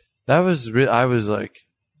website. That was I was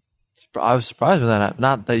surprised when that happened.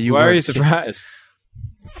 Not that you. Why are you surprised?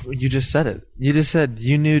 You just said it. You just said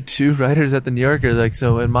you knew two writers at the New Yorker. Like,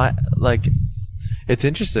 so in my it's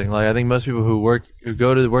interesting. Like, I think most people who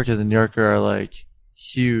go to work at the New Yorker are like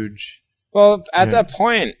huge. Well, at that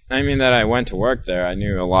point, I mean, that I went to work there, I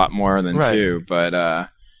knew a lot more than two. But I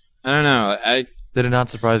don't know. Did it not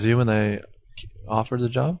surprise you when they offered the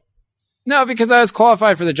job? No, because I was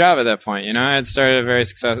qualified for the job at that point. I had started a very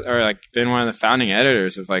been one of the founding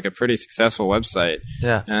editors of like a pretty successful website.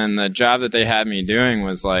 Yeah. And the job that they had me doing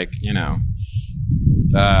was like,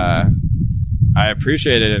 I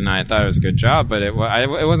appreciated it and I thought it was a good job, but it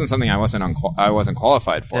wasn't something I wasn't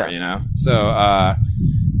qualified for. So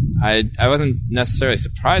I wasn't necessarily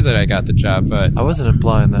surprised that I got the job, but I wasn't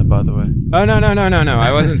implying that, by the way. Oh no!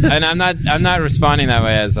 I wasn't, and I'm not responding that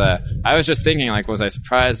way. I was just thinking, like, was I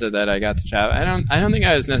surprised that I got the job? I don't think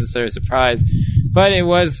I was necessarily surprised, but it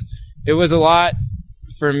was a lot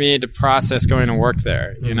for me to process going to work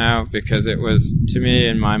there, because it was, to me,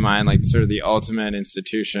 in my mind, like sort of the ultimate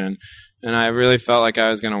institution. And I really felt like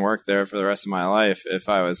I was going to work there for the rest of my life if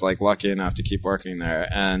I was like lucky enough to keep working there.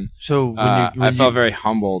 And so I felt very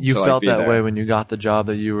humbled. You felt that there. way when you got the job,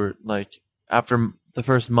 that you were like, after the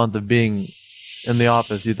first month of being in the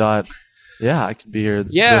office, you thought, yeah, I could be here.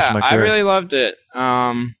 Yeah, I really loved it.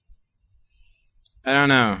 I don't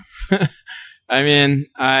know. I mean,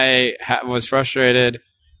 I was frustrated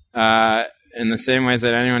in the same ways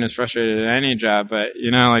that anyone is frustrated at any job. But,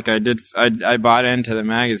 I bought into the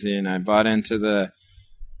magazine. I bought into the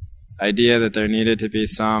idea that there needed to be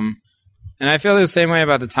some, and I feel the same way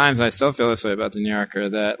about the Times. And I still feel this way about the New Yorker,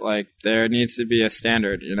 that like there needs to be a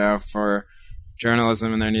standard, for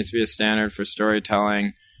journalism, and there needs to be a standard for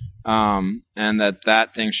storytelling. And that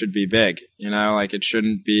thing should be big, it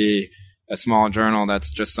shouldn't be a small journal that's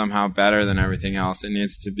just somehow better than everything else. It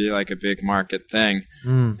needs to be like a big market thing.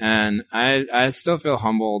 And I still feel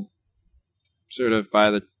humbled sort of by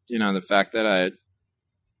the fact that I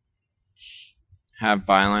have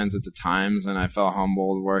bylines at the Times, and I felt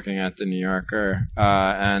humbled working at the New Yorker.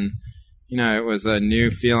 And it was a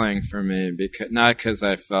new feeling for me, not because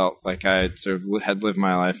I felt like I sort of had lived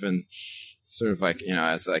my life and sort of like,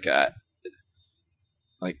 as like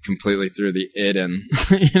like completely through the id and,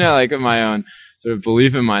 like my own sort of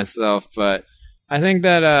belief in myself. But I think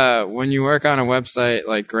that when you work on a website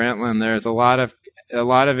like Grantland, there's a lot of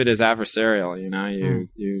it is adversarial.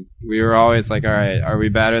 We were always like, all right, are we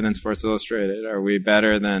better than Sports Illustrated? Are we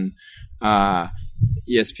better than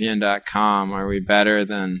ESPN.com? Are we better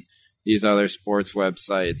than these other sports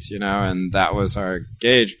websites? And that was our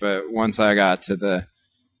gauge. But once I got to the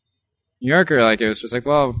New Yorker, like it was just like,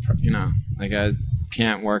 well, like I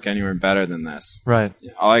can't work anywhere better than this. Right.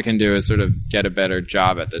 All I can do is sort of get a better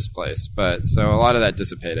job at this place. But so a lot of that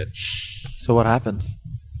dissipated. So what happened?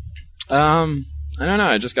 I don't know.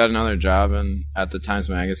 I just got another job at the Times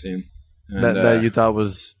Magazine, And, that you thought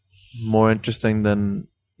was more interesting than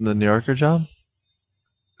the New Yorker job?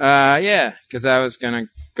 Yeah, because I was going to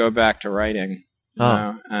go back to writing, you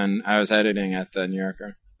know, and I was editing at the New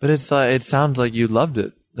Yorker. But it sounds like you loved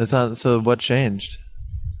it. So what changed?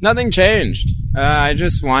 Nothing changed. I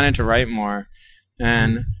just wanted to write more.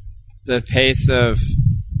 And the pace of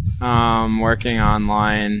working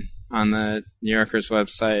online on the New Yorker's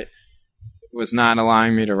website was not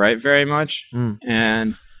allowing me to write very much.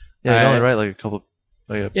 And yeah, you only write like a couple.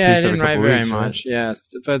 Like a yeah, piece I didn't write very weeks, much. Right? Yeah,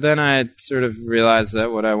 but then I sort of realized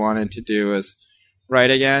that what I wanted to do was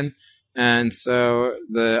write again, and so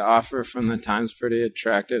the offer from the Times pretty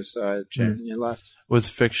attractive. So I genuinely left. Was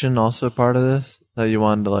fiction also part of this that you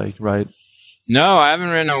wanted to like write? No, I haven't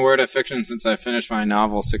written a word of fiction since I finished my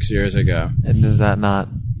novel 6 years ago. And is that not?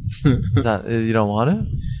 Is that you don't want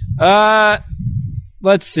to?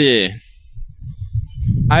 Let's see.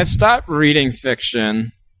 I've stopped reading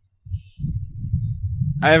fiction.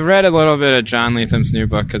 I've read a little bit of John Letham's new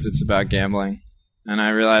book because it's about gambling, and I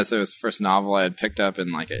realized it was the first novel I had picked up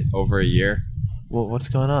in like over a year. Well, what's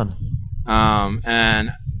going on?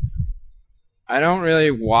 And I don't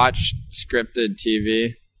really watch scripted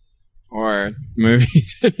TV or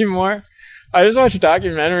movies anymore. I just watch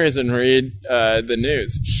documentaries and read the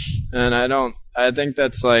news, and I think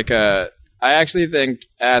that's like I actually think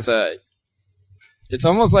it's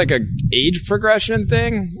almost like a age progression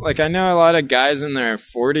thing. Like I know a lot of guys in their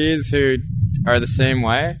 40s who are the same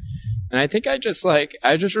way. And I think I just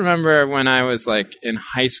remember when I was like in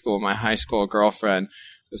high school, my high school girlfriend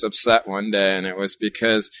was upset one day, and it was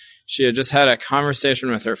because she had just had a conversation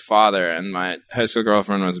with her father, and my high school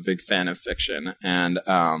girlfriend was a big fan of fiction. And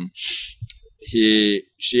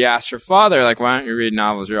she asked her father, like, why don't you read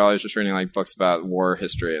novels? You're always just reading like books about war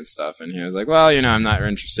history and stuff. And he was like, well, you know, I'm not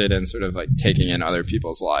interested in sort of like taking in other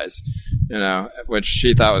people's lies, you know, which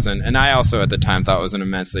she thought was and I also at the time thought was an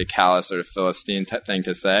immensely callous sort of Philistine thing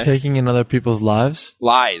to say. Taking in other people's lives?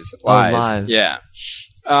 Lies. Yeah.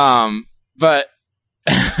 But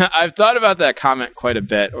I've thought about that comment quite a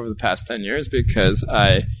bit over the past 10 years because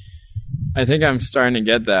I think I'm starting to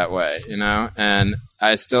get that way, you know, and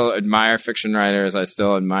I still admire fiction writers. I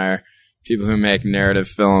still admire people who make narrative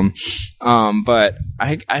film. But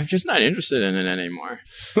I'm just not interested in it anymore.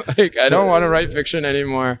 Like, I don't want to write fiction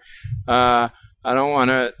anymore. I don't want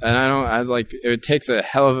to, and it takes a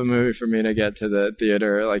hell of a movie for me to get to the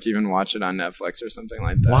theater, like even watch it on Netflix or something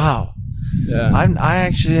like that. Wow. Yeah. I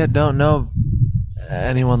actually don't know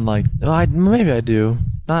anyone like, maybe I do.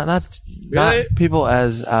 Not Really? people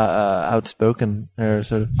as outspoken or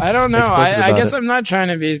sort of. I don't know. I guess it. I'm not trying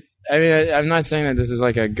to be. I mean, I'm not saying that this is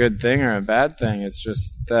like a good thing or a bad thing. It's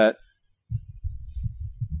just that,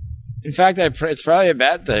 in fact, it's probably a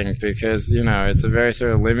bad thing because, you know, it's a very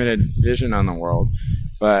sort of limited vision on the world.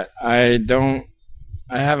 But I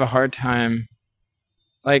have a hard time,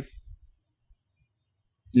 like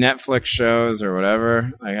Netflix shows or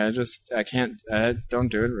whatever. Like I don't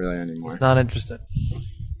do it really anymore. It's not interesting.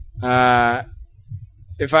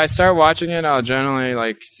 If I start watching it, I'll generally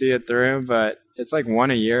like see it through, but it's like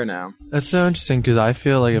one a year now. That's so interesting because I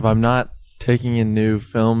feel like if I'm not taking in new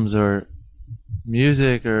films or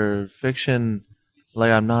music or fiction,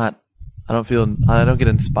 like I don't get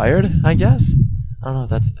inspired, I guess. I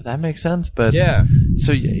don't know if that makes sense, but yeah.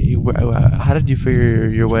 So how did you figure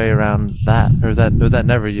your way around that? Or was that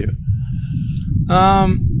never you?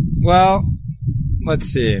 Well, let's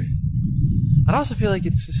see. I also feel like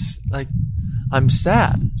it's just like I'm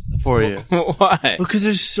sad for you. Why? Because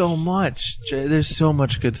there's so much. There's so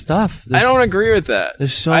much good stuff. I don't agree with that.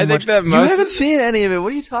 There's so I much. think that you haven't seen any of it.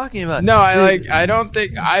 What are you talking about? No, I don't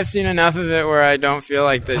think I've seen enough of it where I don't feel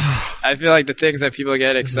like that. I feel like the things that people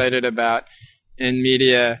get excited about in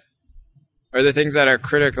media or the things that are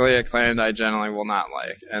critically acclaimed, I generally will not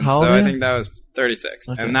like. And How so old are I you? think that was 36.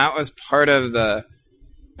 Okay. And that was part of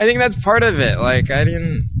I think that's part of it. Like I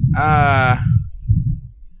didn't,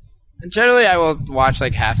 generally I will watch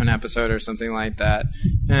like half an episode or something like that.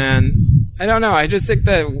 And I don't know. I just think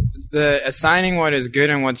that the assigning what is good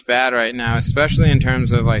and what's bad right now, especially in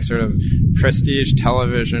terms of like sort of prestige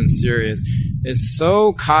television series, is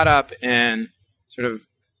so caught up in sort of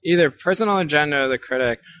either personal agenda of the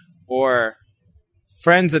critic or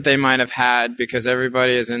friends that they might have had because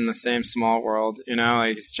everybody is in the same small world, you know,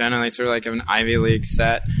 like it's generally sort of like an Ivy League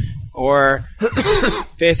set, or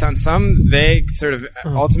based on some vague sort of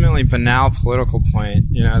ultimately banal political point,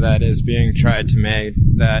 you know, that is being tried to make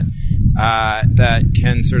that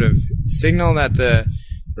can sort of signal that the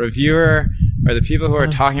reviewer or the people who are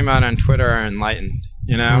talking about it on Twitter are enlightened,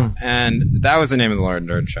 you know, and that was the name of the Laura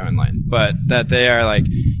Dern show, Enlightened, but that they are like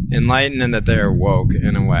enlightened and that they are woke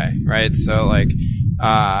in a way, right? So like,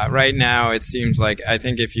 right now it seems like, I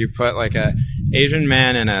think if you put like a Asian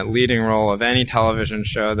man in a leading role of any television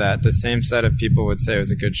show, that the same set of people would say it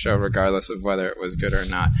was a good show regardless of whether it was good or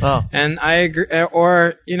not. Oh. And I agree,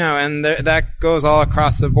 or, you know, and that goes all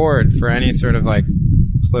across the board for any sort of like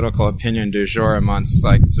political opinion du jour amongst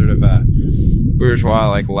like sort of a bourgeois,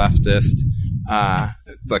 like leftist,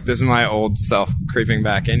 look, this is my old self creeping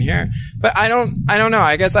back in here, but I don't know.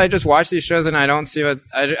 I guess I just watch these shows and I don't see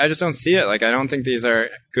I just don't see it. Like, I don't think these are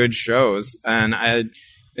good shows. And I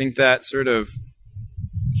think that sort of,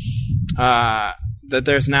 that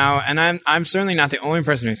there's now, and I'm certainly not the only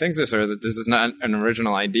person who thinks this, or that this is not an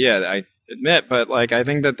original idea, I admit, but like, I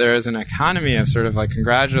think that there is an economy of sort of like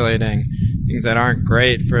congratulating things that aren't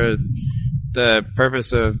great for the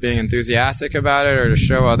purpose of being enthusiastic about it, or to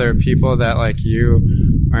show other people that like you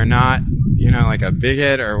are not, you know, like a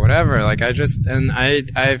bigot or whatever. Like, I just, and I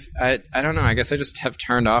don't know, I guess I just have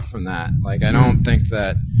turned off from that. Like, I don't think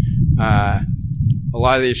that, a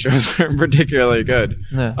lot of these shows are particularly good.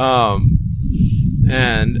 Yeah.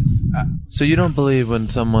 So you don't believe when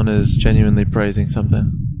someone is genuinely praising something?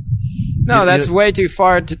 No, that's way too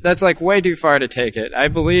far. That's like way too far to take it. I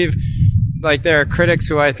believe, like, there are critics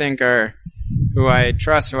who I think are, who I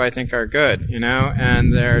trust, who I think are good, you know,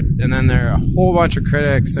 and then there are a whole bunch of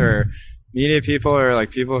critics or media people or like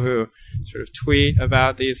people who sort of tweet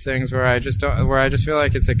about these things where I just feel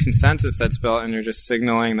like it's a consensus that's built, and you're just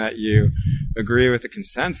signaling that you agree with the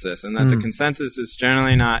consensus, and that the consensus is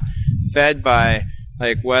generally not fed by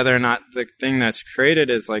like whether or not the thing that's created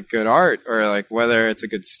is like good art, or like whether it's a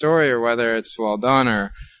good story, or whether it's well done,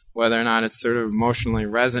 or whether or not it's sort of emotionally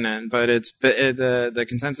resonant. But the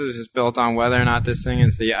consensus is built on whether or not this thing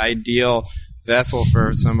is the ideal vessel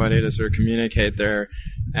for somebody to sort of communicate their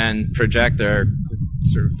and project their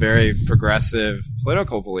sort of very progressive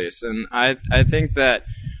political beliefs. And I think that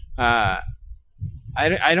I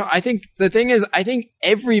think the thing is, I think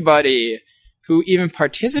everybody who even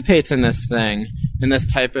participates in this thing, in this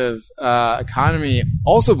type of economy,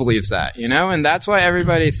 also believes that, you know? And that's why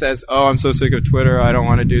everybody says, oh, I'm so sick of Twitter, I don't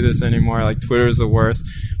want to do this anymore, like, Twitter's the worst.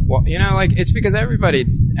 Well, you know, like, it's because everybody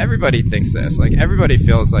thinks this. Like, everybody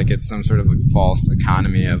feels like it's some sort of like false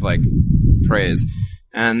economy of, like, praise.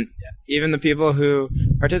 And even the people who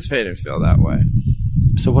participate in feel that way.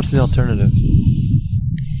 So what's the alternative?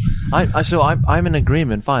 I'm in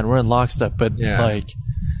agreement, fine, we're in lockstep, but like,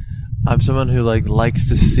 I'm someone who like likes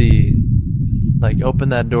to see, like, open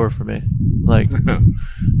that door for me. Like,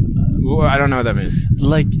 well, I don't know what that means.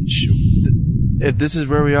 Like, if this is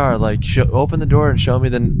where we are, like, open the door and show me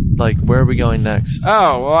then, like, where are we going next?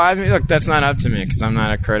 Oh, well, I mean, look, that's not up to me because I'm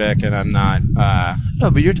not a critic and I'm not. No,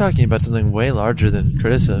 but you're talking about something way larger than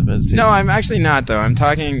criticism. It seems. No, I'm actually not, though. I'm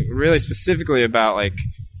talking really specifically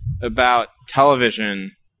about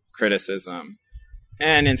television criticism,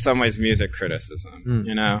 and in some ways music criticism,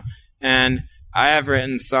 you know? And I have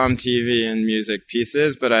written some TV and music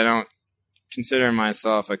pieces, but I don't consider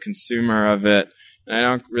myself a consumer of it, and I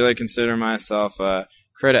don't really consider myself a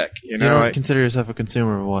critic, you know? You don't consider yourself a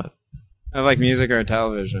consumer of what? Of like music or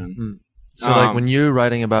television. So like when you're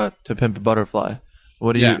writing about To Pimp a Butterfly,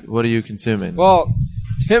 what are you consuming? Well,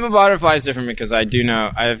 To Pimp a Butterfly is different because I do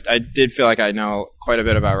know, I did feel like I know quite a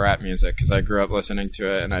bit about rap music because I grew up listening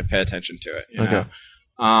to it and I pay attention to it, you know?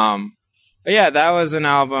 But yeah, that was an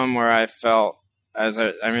album where I felt, as I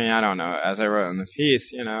wrote in the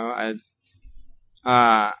piece, you know,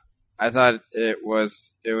 I thought it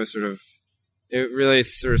really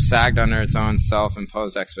sort of sagged under its own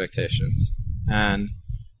self-imposed expectations. And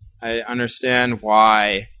I understand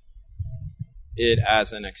why it,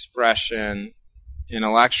 as an expression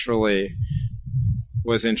intellectually,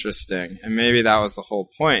 was interesting. And maybe that was the whole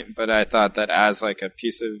point. But I thought that as like a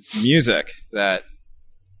piece of music, that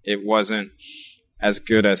it wasn't as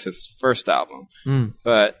good as his first album.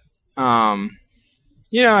 But,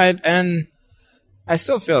 you know, and I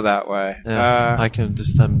still feel that way. Yeah, I'm in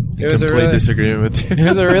complete disagreement with you. It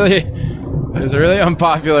was a really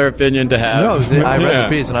unpopular opinion to have. No, I read the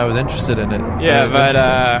piece and I was interested in it. Yeah, but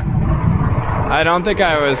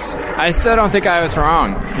I still don't think I was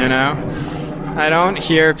wrong, you know? I don't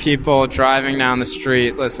hear people driving down the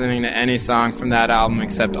street listening to any song from that album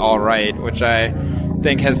except All Right, which I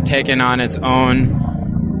think has taken on its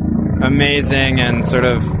own amazing and sort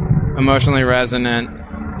of emotionally resonant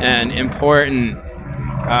and important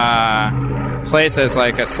place as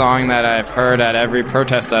like a song that I've heard at every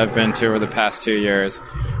protest I've been to over the past 2 years,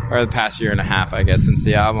 or the past year and a half, I guess, since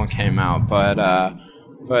the album came out. But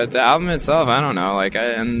the album itself, I don't know. Like,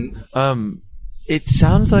 It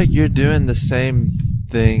sounds like you're doing the same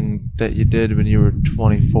thing that you did when you were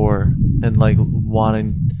 24 and like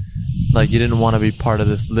wanting, like you didn't want to be part of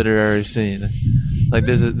this literary scene. Like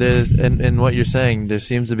there's in what you're saying, there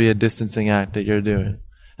seems to be a distancing act that you're doing.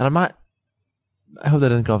 And I hope that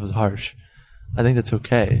doesn't come off as harsh. I think that's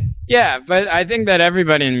okay. Yeah, but I think that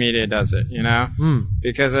everybody in media does it, you know?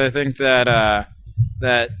 Because I think that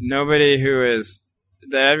that everybody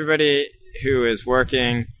who is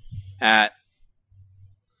working at,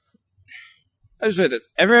 I'll just say this.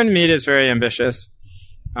 Everyone in media is very ambitious.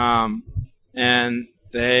 And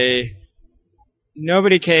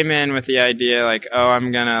nobody came in with the idea like, oh,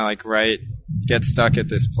 I'm going to like get stuck at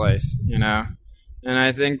this place, you know? And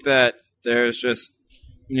I think that there's just,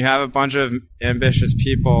 when you have a bunch of ambitious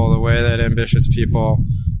people, the way that ambitious people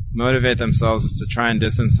motivate themselves is to try and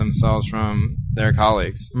distance themselves from their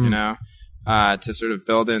colleagues, you know, to sort of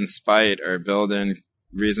build in spite or build in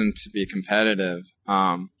reason to be competitive.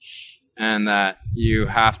 And that you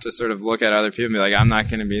have to sort of look at other people and be like, I'm not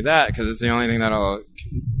going to be that, because it's the only thing that'll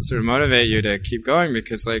sort of motivate you to keep going,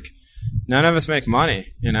 because like none of us make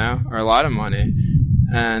money, you know, or a lot of money.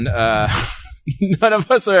 And, none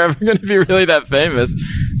of us are ever going to be really that famous.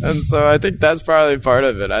 And so I think that's probably part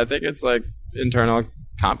of it. I think it's like internal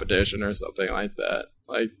competition or something like that.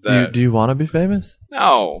 Like that. Do you want to be famous?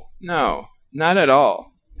 No, not at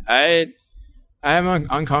all. I am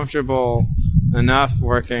uncomfortable enough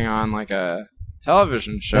working on like a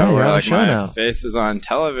television show where like my face is on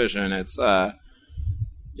television. It's,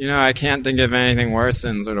 you know, I can't think of anything worse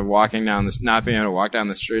than sort of not being able to walk down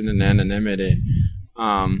the street in anonymity.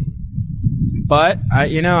 But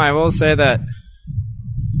I will say that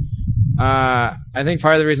I think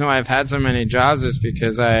part of the reason why I've had so many jobs is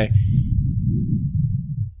because I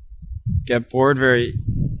get bored very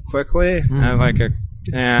quickly.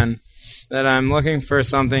 And that I'm looking for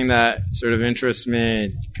something that sort of interests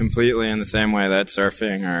me completely in the same way that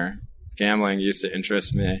surfing or gambling used to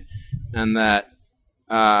interest me, and that.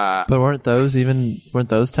 But weren't those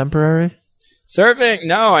temporary? Surfing,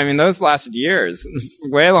 no. I mean, those lasted years,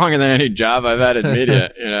 way longer than any job I've had in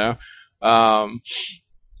media, you know.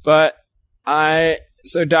 But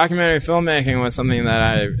so documentary filmmaking was something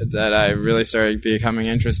that I really started becoming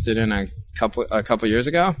interested in a couple years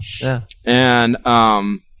ago. Yeah. And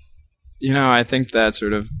you know, I think that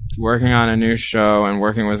sort of working on a new show and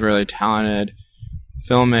working with really talented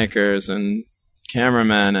filmmakers and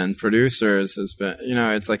cameramen and producers has been, you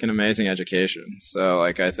know, it's like an amazing education. So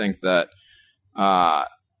like I think that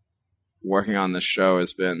working on this show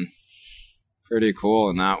has been pretty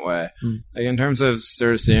cool in that way. Like in terms of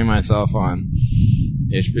sort of seeing myself on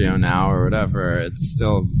HBO Now or whatever, it's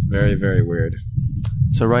still very, very weird.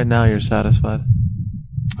 So right now you're satisfied?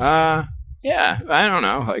 Yeah, I don't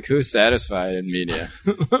know. Like, who's satisfied in media?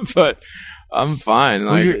 But I'm fine.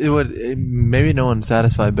 Like, maybe no one's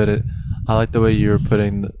satisfied, but I like the way you're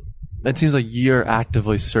putting it seems like you're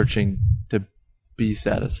actively searching to be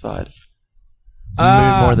satisfied.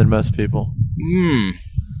 Maybe more than most people.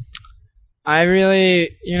 I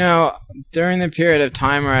really, you know, during the period of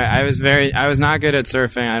time where I was not good at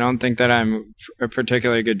surfing. I don't think that I'm a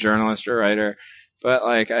particularly good journalist or writer. But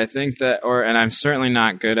like, I think that, and I'm certainly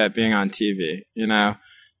not good at being on TV, you know,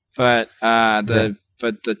 but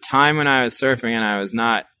the time when I was surfing and I was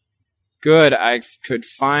not good, I could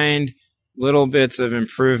find little bits of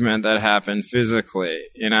improvement that happened physically,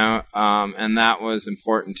 you know, and that was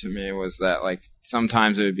important to me, was that like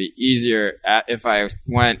sometimes it would be easier if I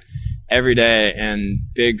went every day and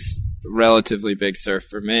relatively big surf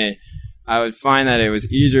for me. I would find that it was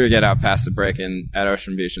easier to get out past the break at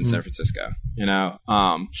Ocean Beach in San Francisco, you know,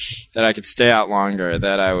 that I could stay out longer,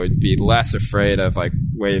 that I would be less afraid of like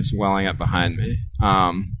waves welling up behind me.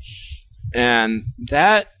 And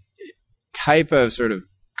that type of sort of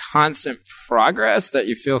constant progress that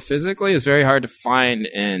you feel physically is very hard to find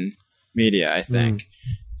in media, I think.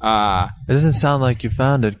 It doesn't sound like you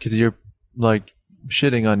found it, because you're like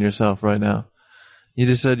shitting on yourself right now. You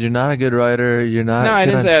just said you're not a good writer. You're not. No, I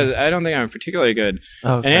didn't say. I don't think I'm particularly good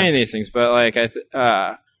in any of these things. But like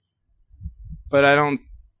but I don't,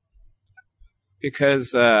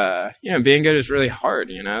 because you know, being good is really hard.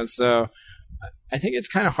 You know, so I think it's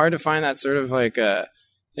kind of hard to find that sort of like a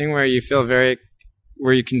thing where you feel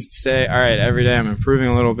where you can say, all right, every day I'm improving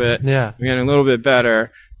a little bit. Yeah, I'm getting a little bit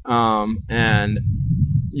better. And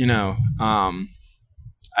you know,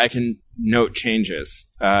 I can note changes.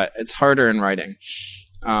 It's harder in writing.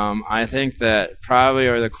 I think that probably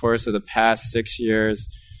over the course of the past 6 years,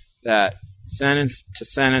 that sentence to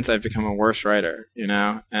sentence, I've become a worse writer, you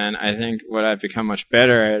know? And I think what I've become much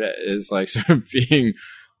better at is like sort of being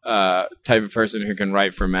type of person who can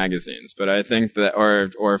write for magazines, but I think that,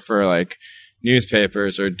 or for like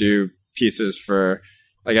newspapers, or do pieces for,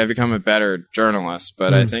 like, I've become a better journalist,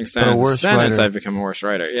 but I think since I've become a worse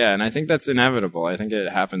writer. Yeah. And I think that's inevitable. I think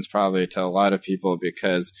it happens probably to a lot of people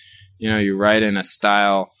because, you write in a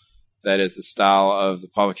style that is the style of the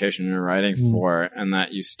publication you're writing for, and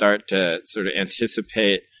that you start to sort of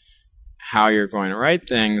anticipate how you're going to write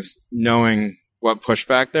things, knowing what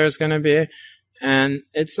pushback there's going to be. And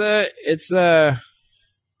I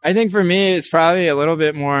think for me, it's probably a little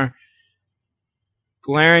bit more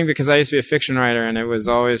glaring because I used to be a fiction writer and it was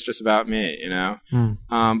always just about me,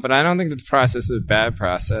 but I don't think that the process is a bad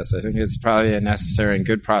process. I think it's probably a necessary and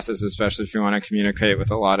good process, especially if you want to communicate with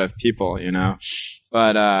a lot of people,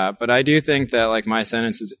 but I do think that, like, my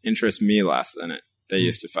sentences interest me less than they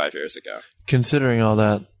used to 5 years ago. Considering all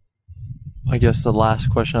that, I guess the last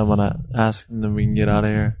question I want to ask, and then we can get out of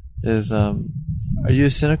here, is, are you a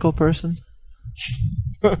cynical person?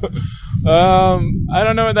 I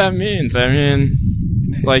don't know what that means. I mean,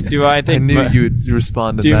 like, do I think... I knew you would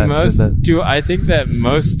respond to that. Do I think that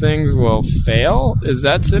most things will fail? Is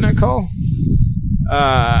that cynical?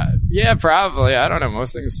 Yeah, probably. I don't know.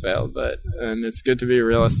 Most things fail, and it's good to be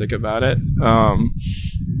realistic about it.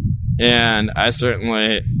 And I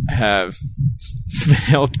certainly have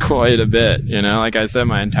failed quite a bit. Like I said,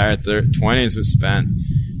 my entire 20s was spent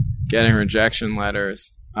getting rejection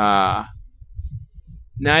letters.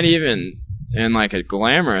 Not even in like a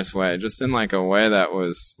glamorous way, just in like a way that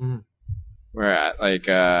was where that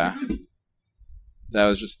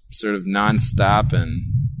was just sort of nonstop and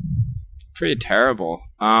pretty terrible.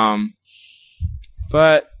 But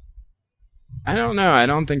I don't know. I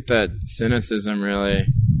don't think that cynicism really,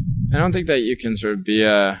 I don't think that you can sort of be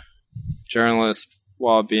a journalist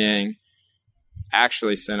while being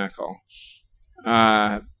actually cynical.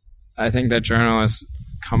 I think that journalists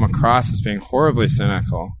come across as being horribly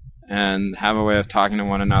cynical and have a way of talking to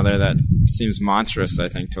one another that seems monstrous, I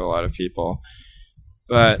think, to a lot of people.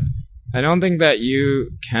 But I don't think that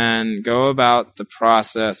you can go about the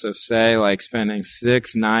process of, say, like spending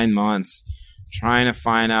 6-9 months trying to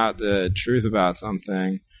find out the truth about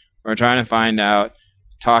something, or trying to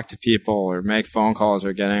talk to people or make phone calls,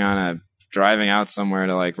 or driving out somewhere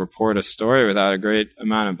to like report a story without a great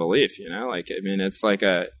amount of belief, it's like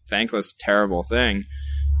a thankless, terrible thing.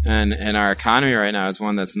 And our economy right now is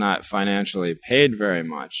one that's not financially paid very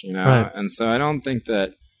much, Right. And so I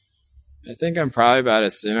think I'm probably about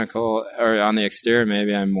as cynical, or on the exterior,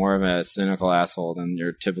 maybe I'm more of a cynical asshole than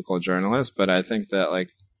your typical journalist. But I think that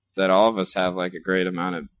that all of us have like a great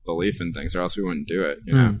amount of belief in things, or else we wouldn't do it,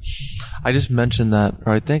 I just mentioned that,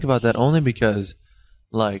 or I think about that only because,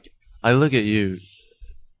 like, I look at you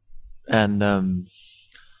and I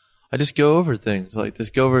just go over things. Like, let's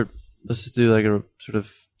just do like a sort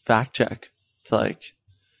of fact check. It's like,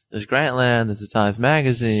 there's Grantland, there's the Times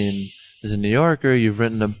Magazine, there's a New Yorker, you've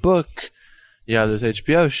written a book, you have this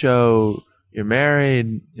HBO show, you're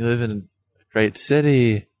married, you live in a great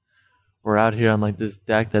city. We're out here on like this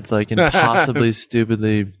deck that's like impossibly,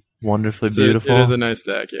 stupidly, wonderfully beautiful. It is a nice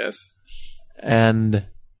deck, yes. And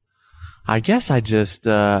I guess I just,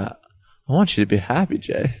 I want you to be happy,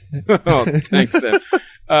 Jay. Oh, thanks, Sam.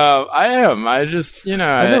 I am. I just, I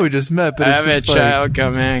know we just met, but I have a child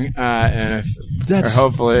coming, or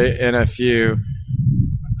hopefully in a few.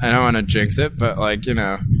 I don't want to jinx it, but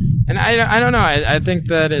and I don't know. I think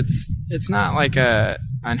that it's not like a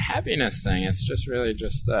unhappiness thing. It's just really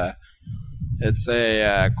just it's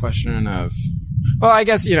a question of, well, I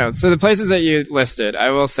guess so the places that you listed,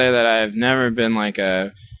 I will say that I've never been like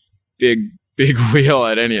a big wheel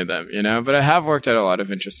at any of them, but I have worked at a lot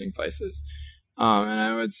of interesting places. And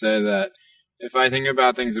I would say that if I think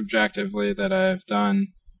about things objectively, that I've done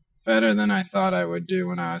better than I thought I would do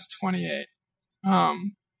when I was 28.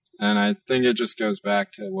 And I think it just goes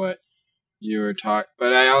back to what you were talking,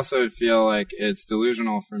 but I also feel like it's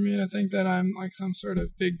delusional for me to think that I'm like some sort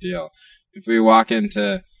of big deal. If we walk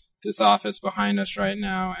into this office behind us right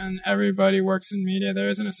now and everybody works in media, there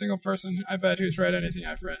isn't a single person, I bet, who's read anything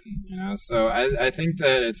I've written, So I think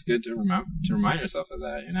that it's good to remind yourself of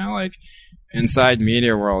that, like inside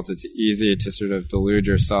media worlds, it's easy to sort of delude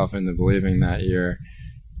yourself into believing that you're,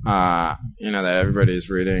 that everybody's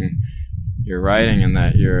reading your writing and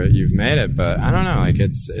that you've made it. But I don't know, like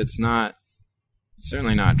it's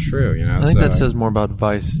certainly not true, I think that says more about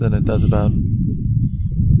Vice than it does about...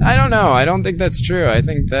 I don't know. I don't think that's true. I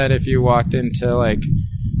think that if you walked into like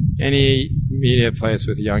any media place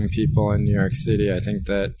with young people in New York City, I think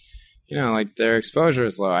that, like their exposure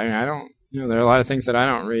is low. I mean, I don't, there are a lot of things that I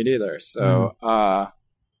don't read either. So, I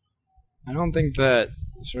don't think that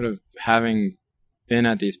sort of having been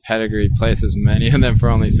at these pedigree places, many of them for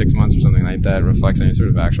only 6 months or something like that, reflects any sort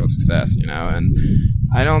of actual success, and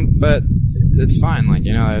but it's fine.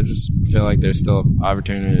 I just feel like there's still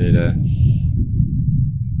opportunity to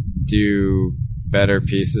do better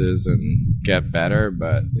pieces and get better,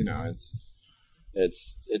 but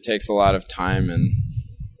it takes a lot of time and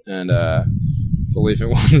belief in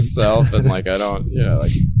oneself, and I don't,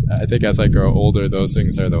 I think as I grow older, those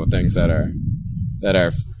things are the things that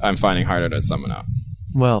I'm finding harder to summon up.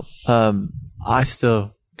 Well, I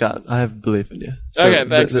have belief in you. So okay,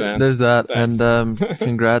 thanks, man. There's that, thanks. And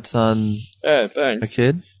congrats on thanks. a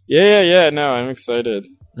kid. Yeah. No, I'm excited.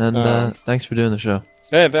 And thanks for doing the show.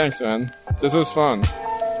 Hey, thanks, man. This was fun.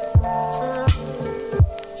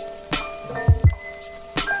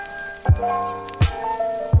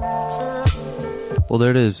 Well,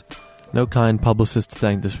 there it is. No kind publicist to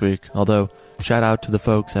thank this week, although shout out to the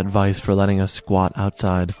folks at Vice for letting us squat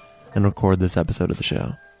outside and record this episode of the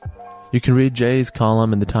show. You can read Jay's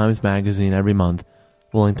column in the Times Magazine every month.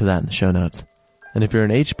 We'll link to that in the show notes. And if you're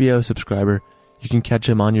an HBO subscriber, you can catch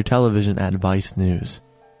him on your television at Vice News,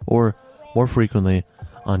 or more frequently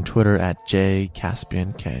on Twitter at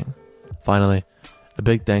JCaspianKang. Finally, a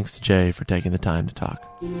big thanks to Jay for taking the time to talk.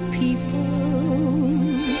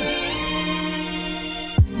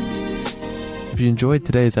 If you enjoyed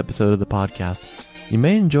today's episode of the podcast, you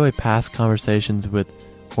may enjoy past conversations with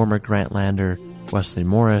former Grantlander Wesley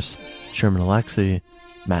Morris, Sherman Alexie,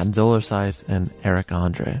 Matt Zoller-Seitz, and Eric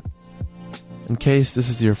Andre. In case this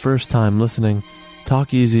is your first time listening,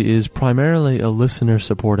 Talk Easy is primarily a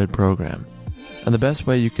listener-supported program, and the best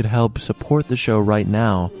way you could help support the show right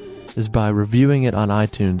now is by reviewing it on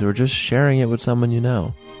iTunes or just sharing it with someone you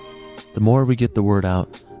know. The more we get the word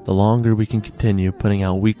out, the longer we can continue putting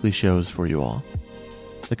out weekly shows for you all.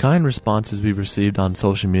 The kind responses we've received on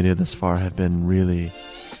social media thus far have been really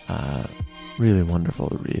wonderful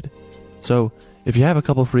to read. So, if you have a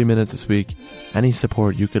couple free minutes this week, any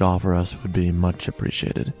support you could offer us would be much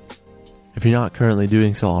appreciated. If you're not currently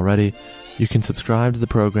doing so already, you can subscribe to the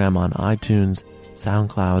program on iTunes,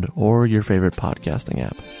 SoundCloud, or your favorite podcasting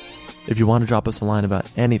app. If you want to drop us a line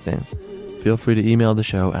about anything, feel free to email the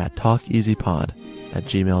show at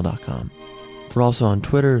talkeasypod@gmail.com. We're also on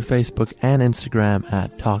Twitter, Facebook, and Instagram at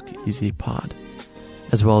TalkEasyPod,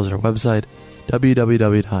 as well as our website,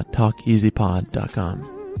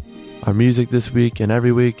 www.talkeasypod.com. Our music this week and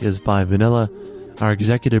every week is by Vanilla. Our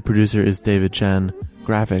executive producer is David Chen.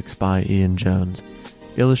 Graphics by Ian Jones.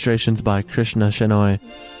 Illustrations by Krishna Shenoy.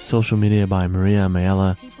 Social media by Maria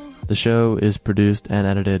Mayella. The show is produced and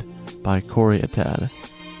edited by Corey Atad.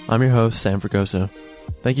 I'm your host, Sam Fragoso.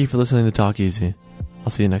 Thank you for listening to Talk Easy. I'll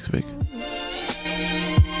see you next week.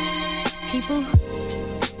 People.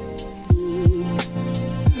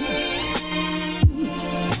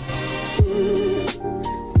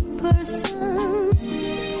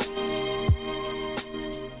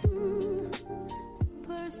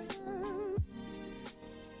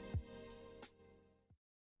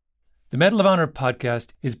 The Medal of Honor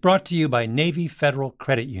podcast is brought to you by Navy Federal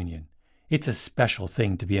Credit Union. It's a special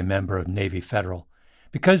thing to be a member of Navy Federal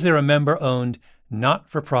because they're a member-owned,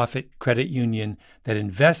 not-for-profit credit union that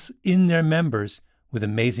invests in their members with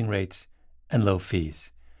amazing rates and low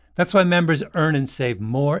fees. That's why members earn and save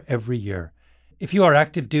more every year. If you are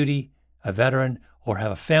active duty, a veteran, or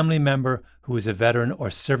have a family member who is a veteran or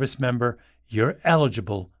service member, you're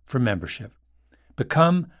eligible for membership.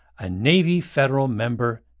 Become a Navy Federal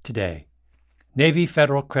member today. Navy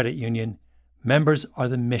Federal Credit Union. Members are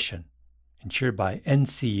the mission. Insured by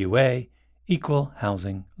NCUA, Equal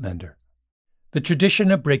Housing Lender. The tradition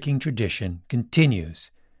of breaking tradition continues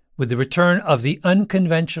with the return of the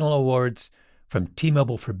Unconventional Awards from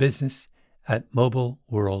T-Mobile for Business at Mobile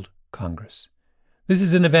World Congress. This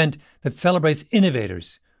is an event that celebrates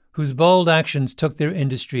innovators whose bold actions took their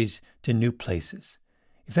industries to new places.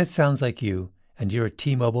 If that sounds like you and you're a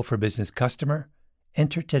T-Mobile for Business customer,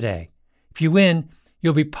 enter today. If you win,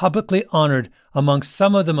 you'll be publicly honored amongst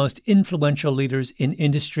some of the most influential leaders in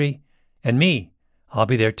industry. And me, I'll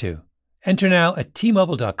be there too. Enter now at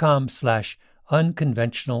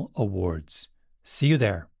tmobile.com/unconventional awards. See you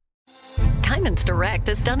there. Diamonds Direct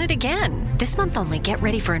has done it again. This month only, get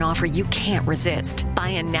ready for an offer you can't resist. Buy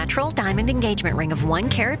a natural diamond engagement ring of 1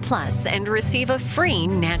 carat plus and receive a free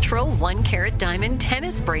natural 1 carat diamond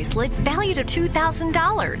tennis bracelet valued at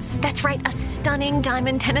 $2,000. That's right, a stunning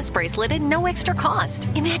diamond tennis bracelet at no extra cost.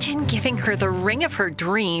 Imagine giving her the ring of her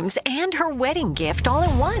dreams and her wedding gift all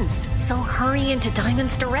at once. So hurry into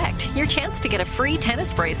Diamonds Direct. Your chance to get a free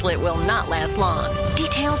tennis bracelet will not last long.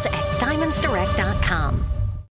 Details at diamondsdirect.com.